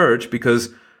go to church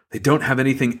because they don't have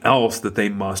anything else that they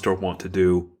must or want to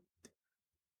do.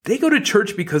 They go to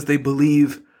church because they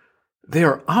believe they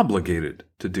are obligated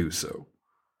to do so.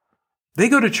 They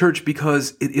go to church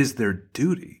because it is their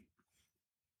duty.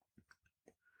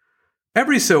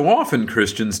 Every so often,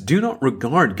 Christians do not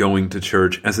regard going to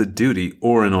church as a duty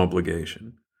or an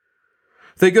obligation.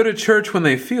 They go to church when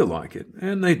they feel like it,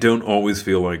 and they don't always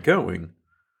feel like going.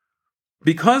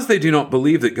 Because they do not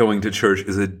believe that going to church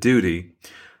is a duty,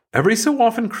 every so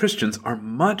often Christians are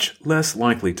much less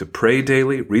likely to pray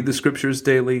daily, read the scriptures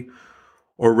daily,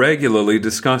 or regularly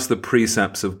discuss the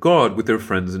precepts of God with their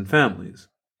friends and families.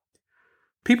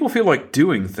 People feel like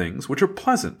doing things which are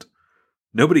pleasant.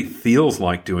 Nobody feels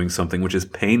like doing something which is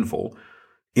painful,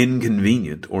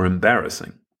 inconvenient, or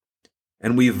embarrassing.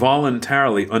 And we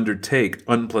voluntarily undertake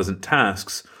unpleasant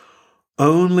tasks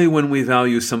only when we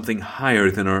value something higher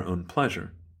than our own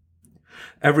pleasure.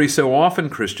 Every so often,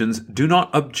 Christians do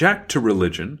not object to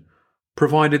religion,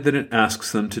 provided that it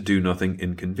asks them to do nothing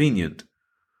inconvenient.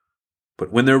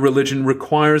 But when their religion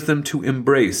requires them to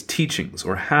embrace teachings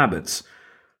or habits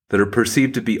that are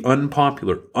perceived to be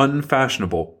unpopular,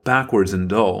 unfashionable, backwards, and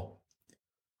dull,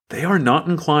 they are not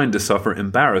inclined to suffer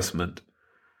embarrassment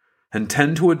and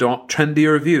tend to adopt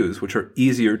trendier views which are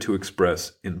easier to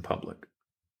express in public.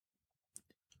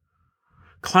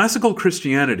 Classical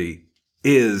Christianity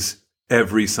is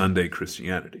every Sunday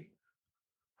Christianity.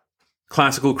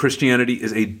 Classical Christianity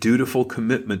is a dutiful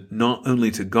commitment not only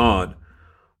to God,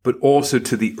 but also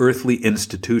to the earthly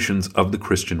institutions of the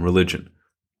Christian religion,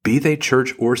 be they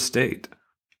church or state.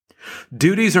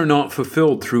 Duties are not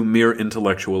fulfilled through mere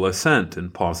intellectual assent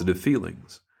and positive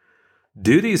feelings.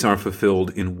 Duties are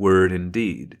fulfilled in word and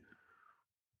deed.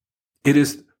 It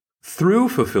is through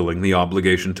fulfilling the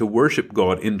obligation to worship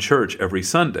God in church every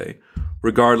Sunday,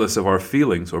 regardless of our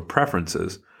feelings or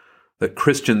preferences, that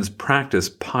Christians practice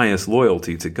pious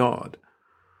loyalty to God.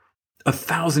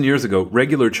 1,000 years ago,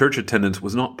 regular church attendance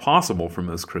was not possible for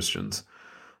most Christians,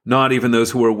 not even those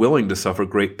who were willing to suffer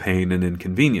great pain and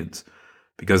inconvenience,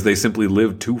 because they simply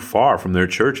lived too far from their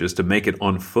churches to make it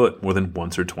on foot more than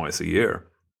once or twice a year.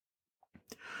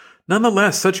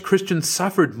 Nonetheless, such Christians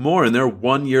suffered more in their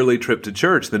one yearly trip to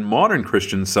church than modern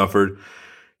Christians suffered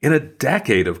in a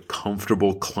decade of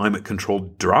comfortable,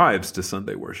 climate-controlled drives to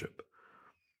Sunday worship.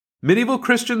 Medieval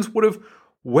Christians would have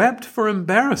wept for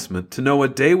embarrassment to know a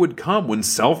day would come when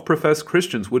self-professed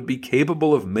Christians would be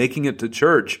capable of making it to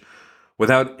church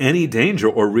without any danger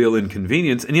or real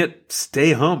inconvenience, and yet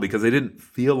stay home because they didn't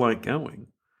feel like going.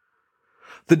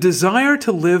 The desire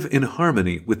to live in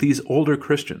harmony with these older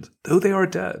Christians, though they are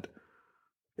dead,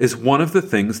 is one of the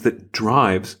things that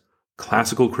drives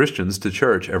classical Christians to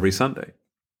church every Sunday.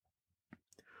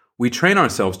 We train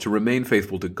ourselves to remain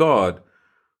faithful to God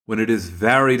when it is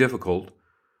very difficult,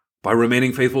 by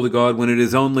remaining faithful to God when it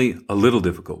is only a little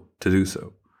difficult to do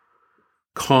so.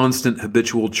 Constant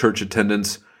habitual church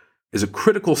attendance is a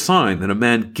critical sign that a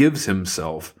man gives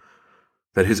himself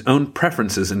that his own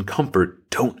preferences and comfort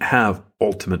don't have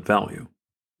ultimate value.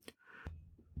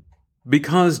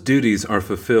 Because duties are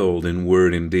fulfilled in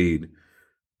word and deed,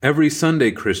 every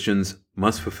Sunday Christians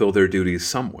must fulfill their duties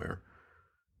somewhere.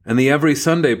 And the Every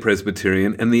Sunday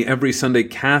Presbyterian and the Every Sunday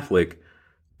Catholic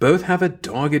both have a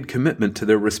dogged commitment to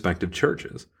their respective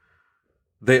churches.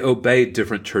 They obey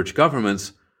different church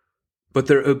governments, but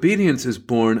their obedience is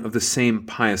born of the same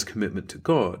pious commitment to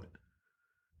God.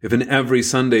 If an Every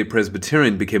Sunday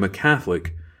Presbyterian became a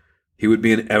Catholic, he would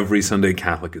be an Every Sunday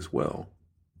Catholic as well.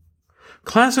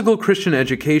 Classical Christian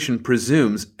education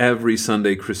presumes every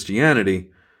Sunday Christianity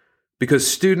because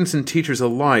students and teachers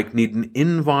alike need an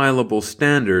inviolable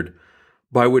standard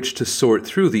by which to sort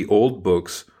through the old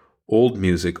books, old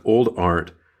music, old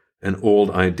art, and old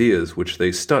ideas which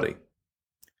they study.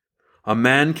 A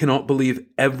man cannot believe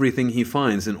everything he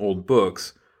finds in old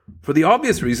books for the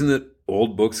obvious reason that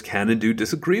old books can and do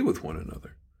disagree with one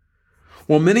another.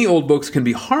 While many old books can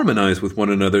be harmonized with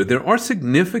one another, there are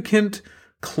significant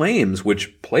claims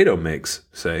which Plato makes,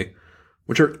 say,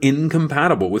 which are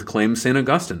incompatible with claims St.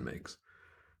 Augustine makes.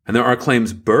 And there are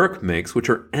claims Burke makes which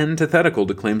are antithetical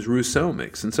to claims Rousseau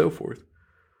makes, and so forth.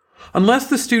 Unless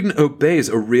the student obeys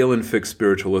a real and fixed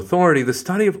spiritual authority, the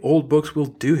study of old books will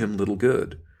do him little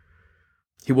good.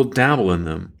 He will dabble in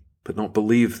them, but not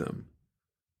believe them.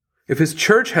 If his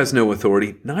church has no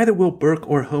authority, neither will Burke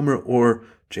or Homer or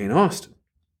Jane Austen.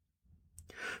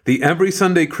 The Every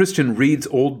Sunday Christian reads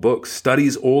old books,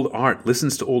 studies old art,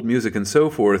 listens to old music, and so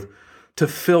forth, to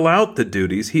fill out the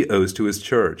duties he owes to his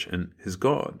church and his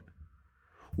God.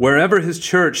 Wherever his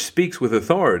church speaks with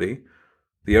authority,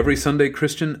 the Every Sunday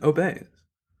Christian obeys.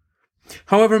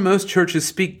 However, most churches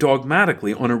speak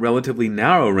dogmatically on a relatively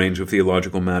narrow range of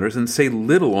theological matters and say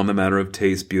little on the matter of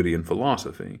taste, beauty, and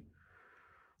philosophy.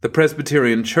 The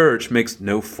Presbyterian Church makes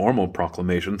no formal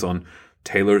proclamations on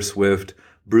Taylor Swift,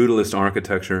 brutalist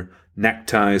architecture,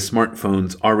 neckties,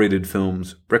 smartphones, R-rated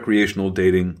films, recreational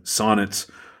dating, sonnets,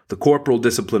 the corporal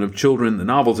discipline of children, the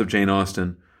novels of Jane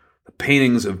Austen, the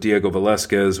paintings of Diego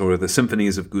Velázquez, or the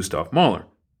symphonies of Gustav Mahler.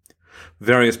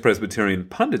 Various Presbyterian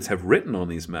pundits have written on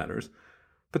these matters,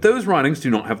 but those writings do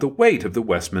not have the weight of the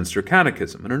Westminster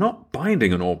Catechism and are not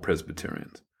binding on all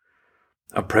Presbyterians.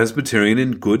 A Presbyterian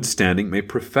in good standing may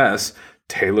profess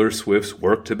Taylor Swift's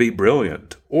work to be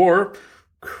brilliant or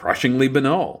crushingly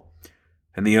banal,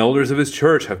 and the elders of his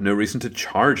church have no reason to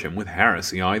charge him with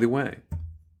heresy either way.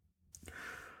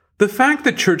 The fact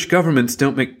that church governments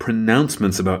don't make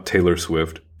pronouncements about Taylor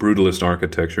Swift, brutalist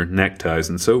architecture, neckties,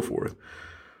 and so forth,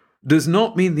 does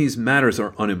not mean these matters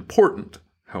are unimportant,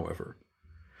 however.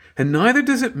 And neither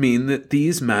does it mean that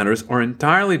these matters are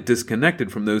entirely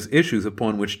disconnected from those issues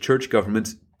upon which church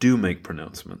governments do make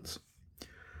pronouncements.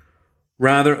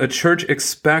 Rather, a church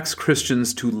expects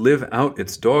Christians to live out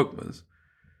its dogmas,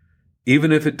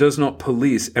 even if it does not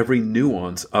police every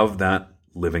nuance of that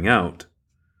living out.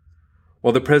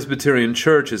 While the Presbyterian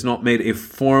Church has not made a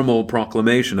formal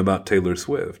proclamation about Taylor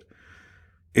Swift,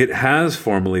 it has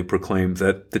formally proclaimed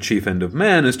that the chief end of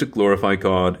man is to glorify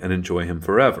God and enjoy Him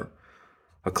forever,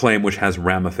 a claim which has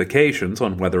ramifications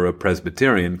on whether a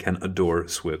Presbyterian can adore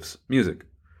Swift's music.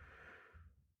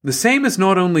 The same is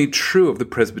not only true of the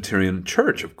Presbyterian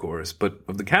Church, of course, but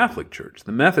of the Catholic Church,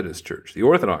 the Methodist Church, the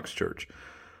Orthodox Church,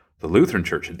 the Lutheran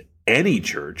Church, and any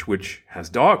church which has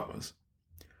dogmas.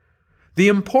 The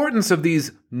importance of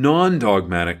these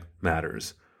non-dogmatic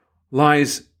matters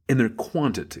lies in their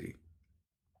quantity.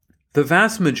 The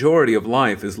vast majority of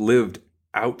life is lived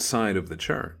outside of the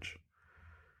church.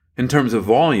 In terms of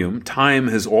volume, time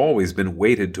has always been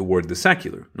weighted toward the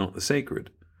secular, not the sacred.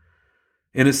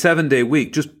 In a 7-day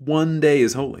week, just one day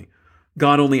is holy.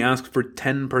 God only asks for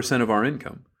 10% of our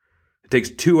income. It takes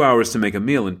 2 hours to make a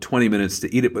meal and 20 minutes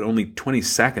to eat it, but only 20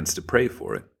 seconds to pray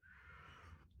for it.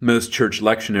 Most church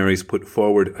lectionaries put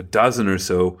forward a dozen or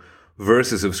so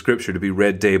verses of Scripture to be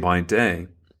read day by day,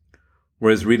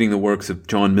 whereas reading the works of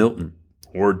John Milton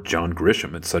or John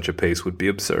Grisham at such a pace would be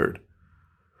absurd.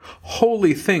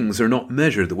 Holy things are not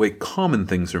measured the way common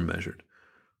things are measured,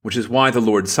 which is why the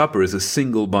Lord's Supper is a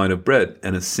single bite of bread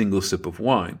and a single sip of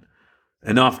wine,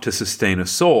 enough to sustain a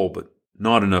soul, but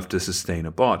not enough to sustain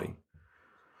a body.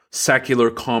 Secular,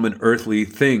 common, earthly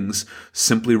things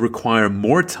simply require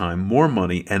more time, more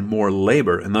money, and more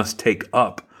labor, and thus take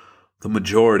up the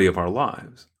majority of our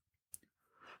lives.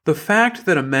 The fact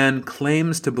that a man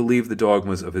claims to believe the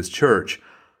dogmas of his church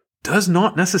does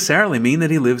not necessarily mean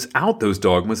that he lives out those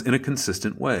dogmas in a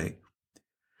consistent way.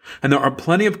 And there are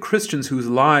plenty of Christians whose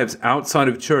lives outside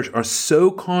of church are so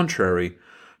contrary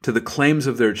to the claims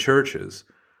of their churches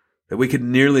that we could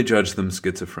nearly judge them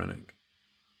schizophrenic.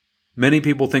 Many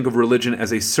people think of religion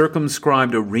as a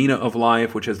circumscribed arena of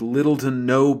life which has little to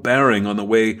no bearing on the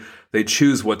way they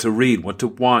choose what to read, what to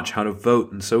watch, how to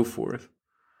vote, and so forth.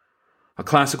 A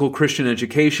classical Christian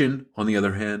education, on the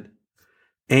other hand,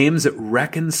 aims at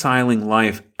reconciling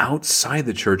life outside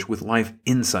the church with life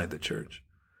inside the church.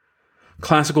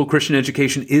 Classical Christian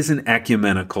education is an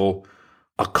ecumenical,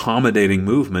 accommodating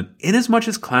movement, inasmuch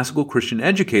as classical Christian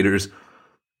educators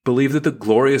believe that the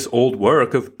glorious old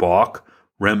work of Bach,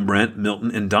 Rembrandt,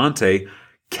 Milton, and Dante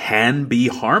can be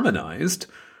harmonized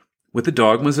with the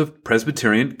dogmas of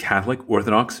Presbyterian, Catholic,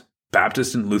 Orthodox,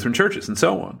 Baptist, and Lutheran churches, and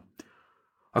so on.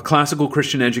 A classical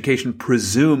Christian education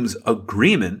presumes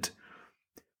agreement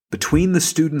between the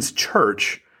student's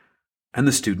church and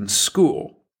the student's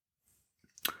school.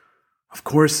 Of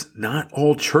course, not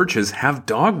all churches have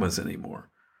dogmas anymore,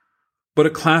 but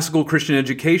a classical Christian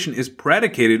education is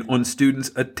predicated on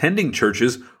students attending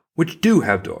churches which do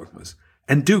have dogmas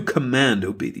and do command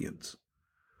obedience.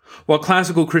 While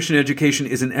classical Christian education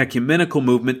is an ecumenical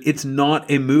movement, it's not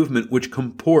a movement which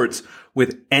comports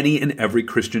with any and every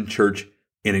Christian church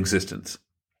in existence.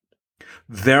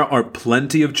 There are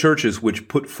plenty of churches which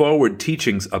put forward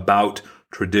teachings about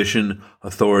tradition,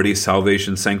 authority,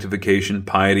 salvation, sanctification,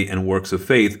 piety, and works of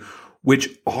faith,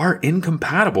 which are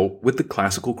incompatible with the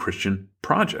classical Christian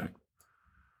project.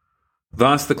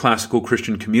 Thus, the classical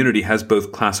Christian community has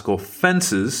both classical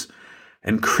fences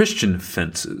and Christian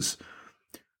fences,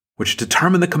 which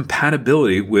determine the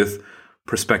compatibility with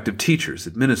prospective teachers,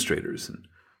 administrators, and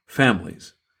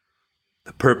families.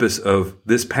 The purpose of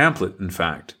this pamphlet, in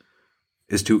fact,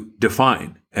 is to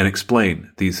define and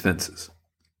explain these fences.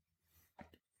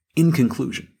 In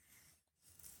conclusion,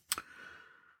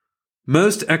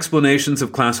 most explanations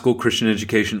of classical Christian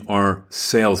education are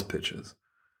sales pitches,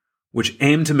 which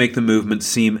aim to make the movement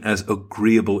seem as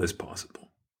agreeable as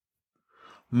possible.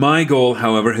 My goal,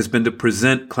 however, has been to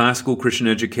present classical Christian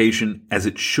education as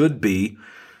it should be,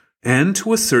 and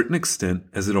to a certain extent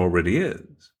as it already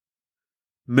is.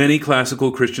 Many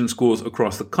classical Christian schools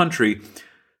across the country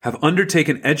have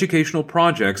undertaken educational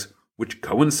projects which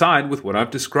coincide with what I've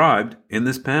described in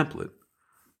this pamphlet.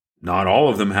 Not all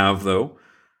of them have, though,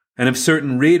 and if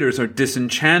certain readers are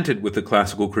disenchanted with the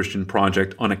classical Christian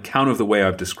project on account of the way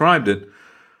I've described it,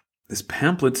 this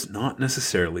pamphlet's not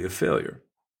necessarily a failure.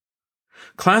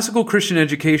 Classical Christian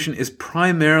education is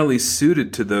primarily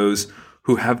suited to those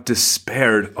who have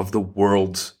despaired of the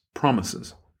world's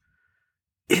promises.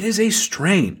 It is a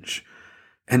strange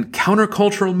and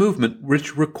countercultural movement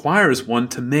which requires one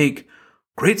to make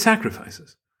great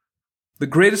sacrifices, the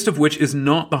greatest of which is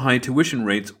not the high tuition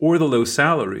rates or the low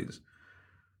salaries,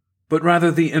 but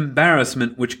rather the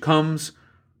embarrassment which comes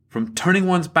from turning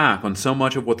one's back on so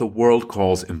much of what the world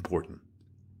calls important.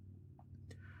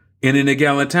 In an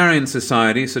egalitarian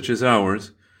society such as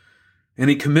ours,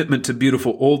 any commitment to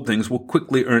beautiful old things will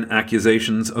quickly earn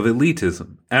accusations of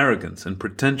elitism, arrogance, and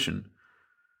pretension,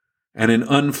 and an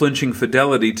unflinching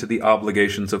fidelity to the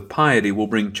obligations of piety will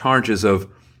bring charges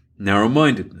of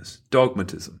narrow-mindedness,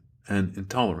 dogmatism, and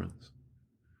intolerance.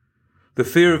 The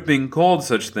fear of being called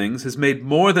such things has made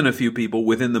more than a few people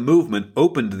within the movement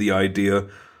open to the idea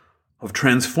of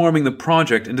transforming the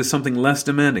project into something less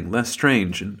demanding, less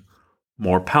strange, and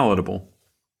more palatable.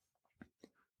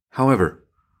 However,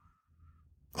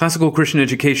 classical Christian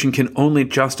education can only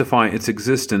justify its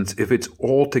existence if it's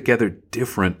altogether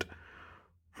different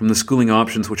from the schooling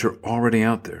options which are already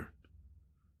out there.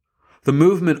 The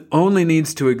movement only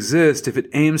needs to exist if it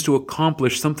aims to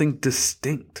accomplish something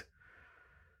distinct,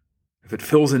 if it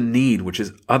fills a need which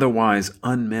is otherwise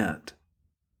unmet.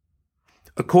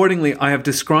 Accordingly, I have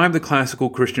described the classical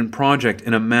Christian project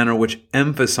in a manner which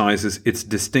emphasizes its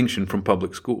distinction from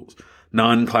public schools,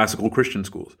 non-classical Christian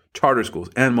schools, charter schools,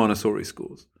 and Montessori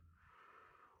schools.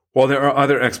 While there are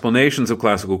other explanations of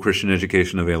classical Christian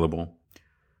education available,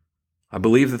 I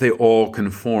believe that they all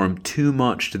conform too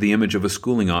much to the image of a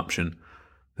schooling option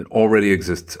that already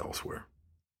exists elsewhere.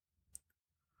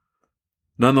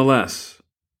 Nonetheless,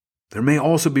 there may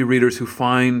also be readers who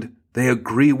find they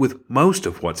agree with most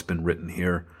of what's been written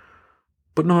here,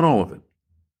 but not all of it.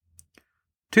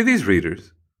 To these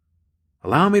readers,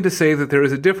 allow me to say that there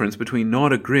is a difference between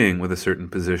not agreeing with a certain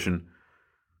position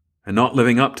and not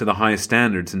living up to the high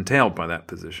standards entailed by that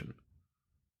position.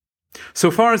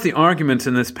 So far as the arguments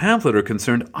in this pamphlet are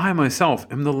concerned, I myself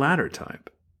am the latter type.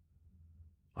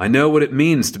 I know what it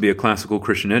means to be a classical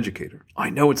Christian educator. I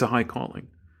know it's a high calling.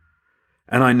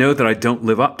 And I know that I don't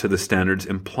live up to the standards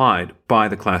implied by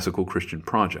the classical Christian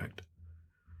project.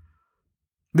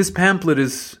 This pamphlet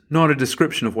is not a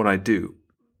description of what I do,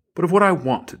 but of what I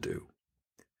want to do.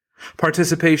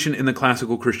 Participation in the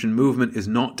classical Christian movement is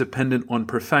not dependent on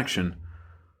perfection,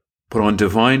 but on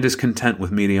divine discontent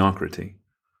with mediocrity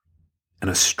and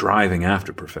a striving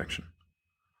after perfection.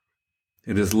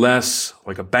 It is less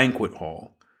like a banquet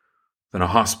hall than a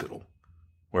hospital,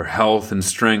 where health and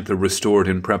strength are restored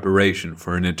in preparation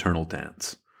for an eternal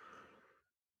dance.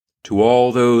 To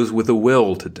all those with a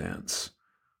will to dance,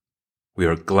 we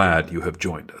are glad you have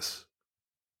joined us.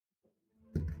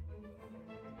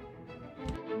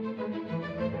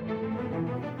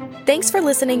 Thanks for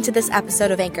listening to this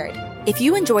episode of Anchored. If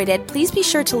you enjoyed it, please be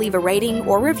sure to leave a rating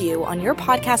or review on your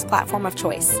podcast platform of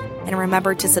choice. And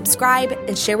remember to subscribe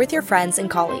and share with your friends and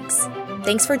colleagues.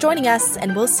 Thanks for joining us,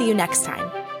 and we'll see you next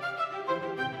time.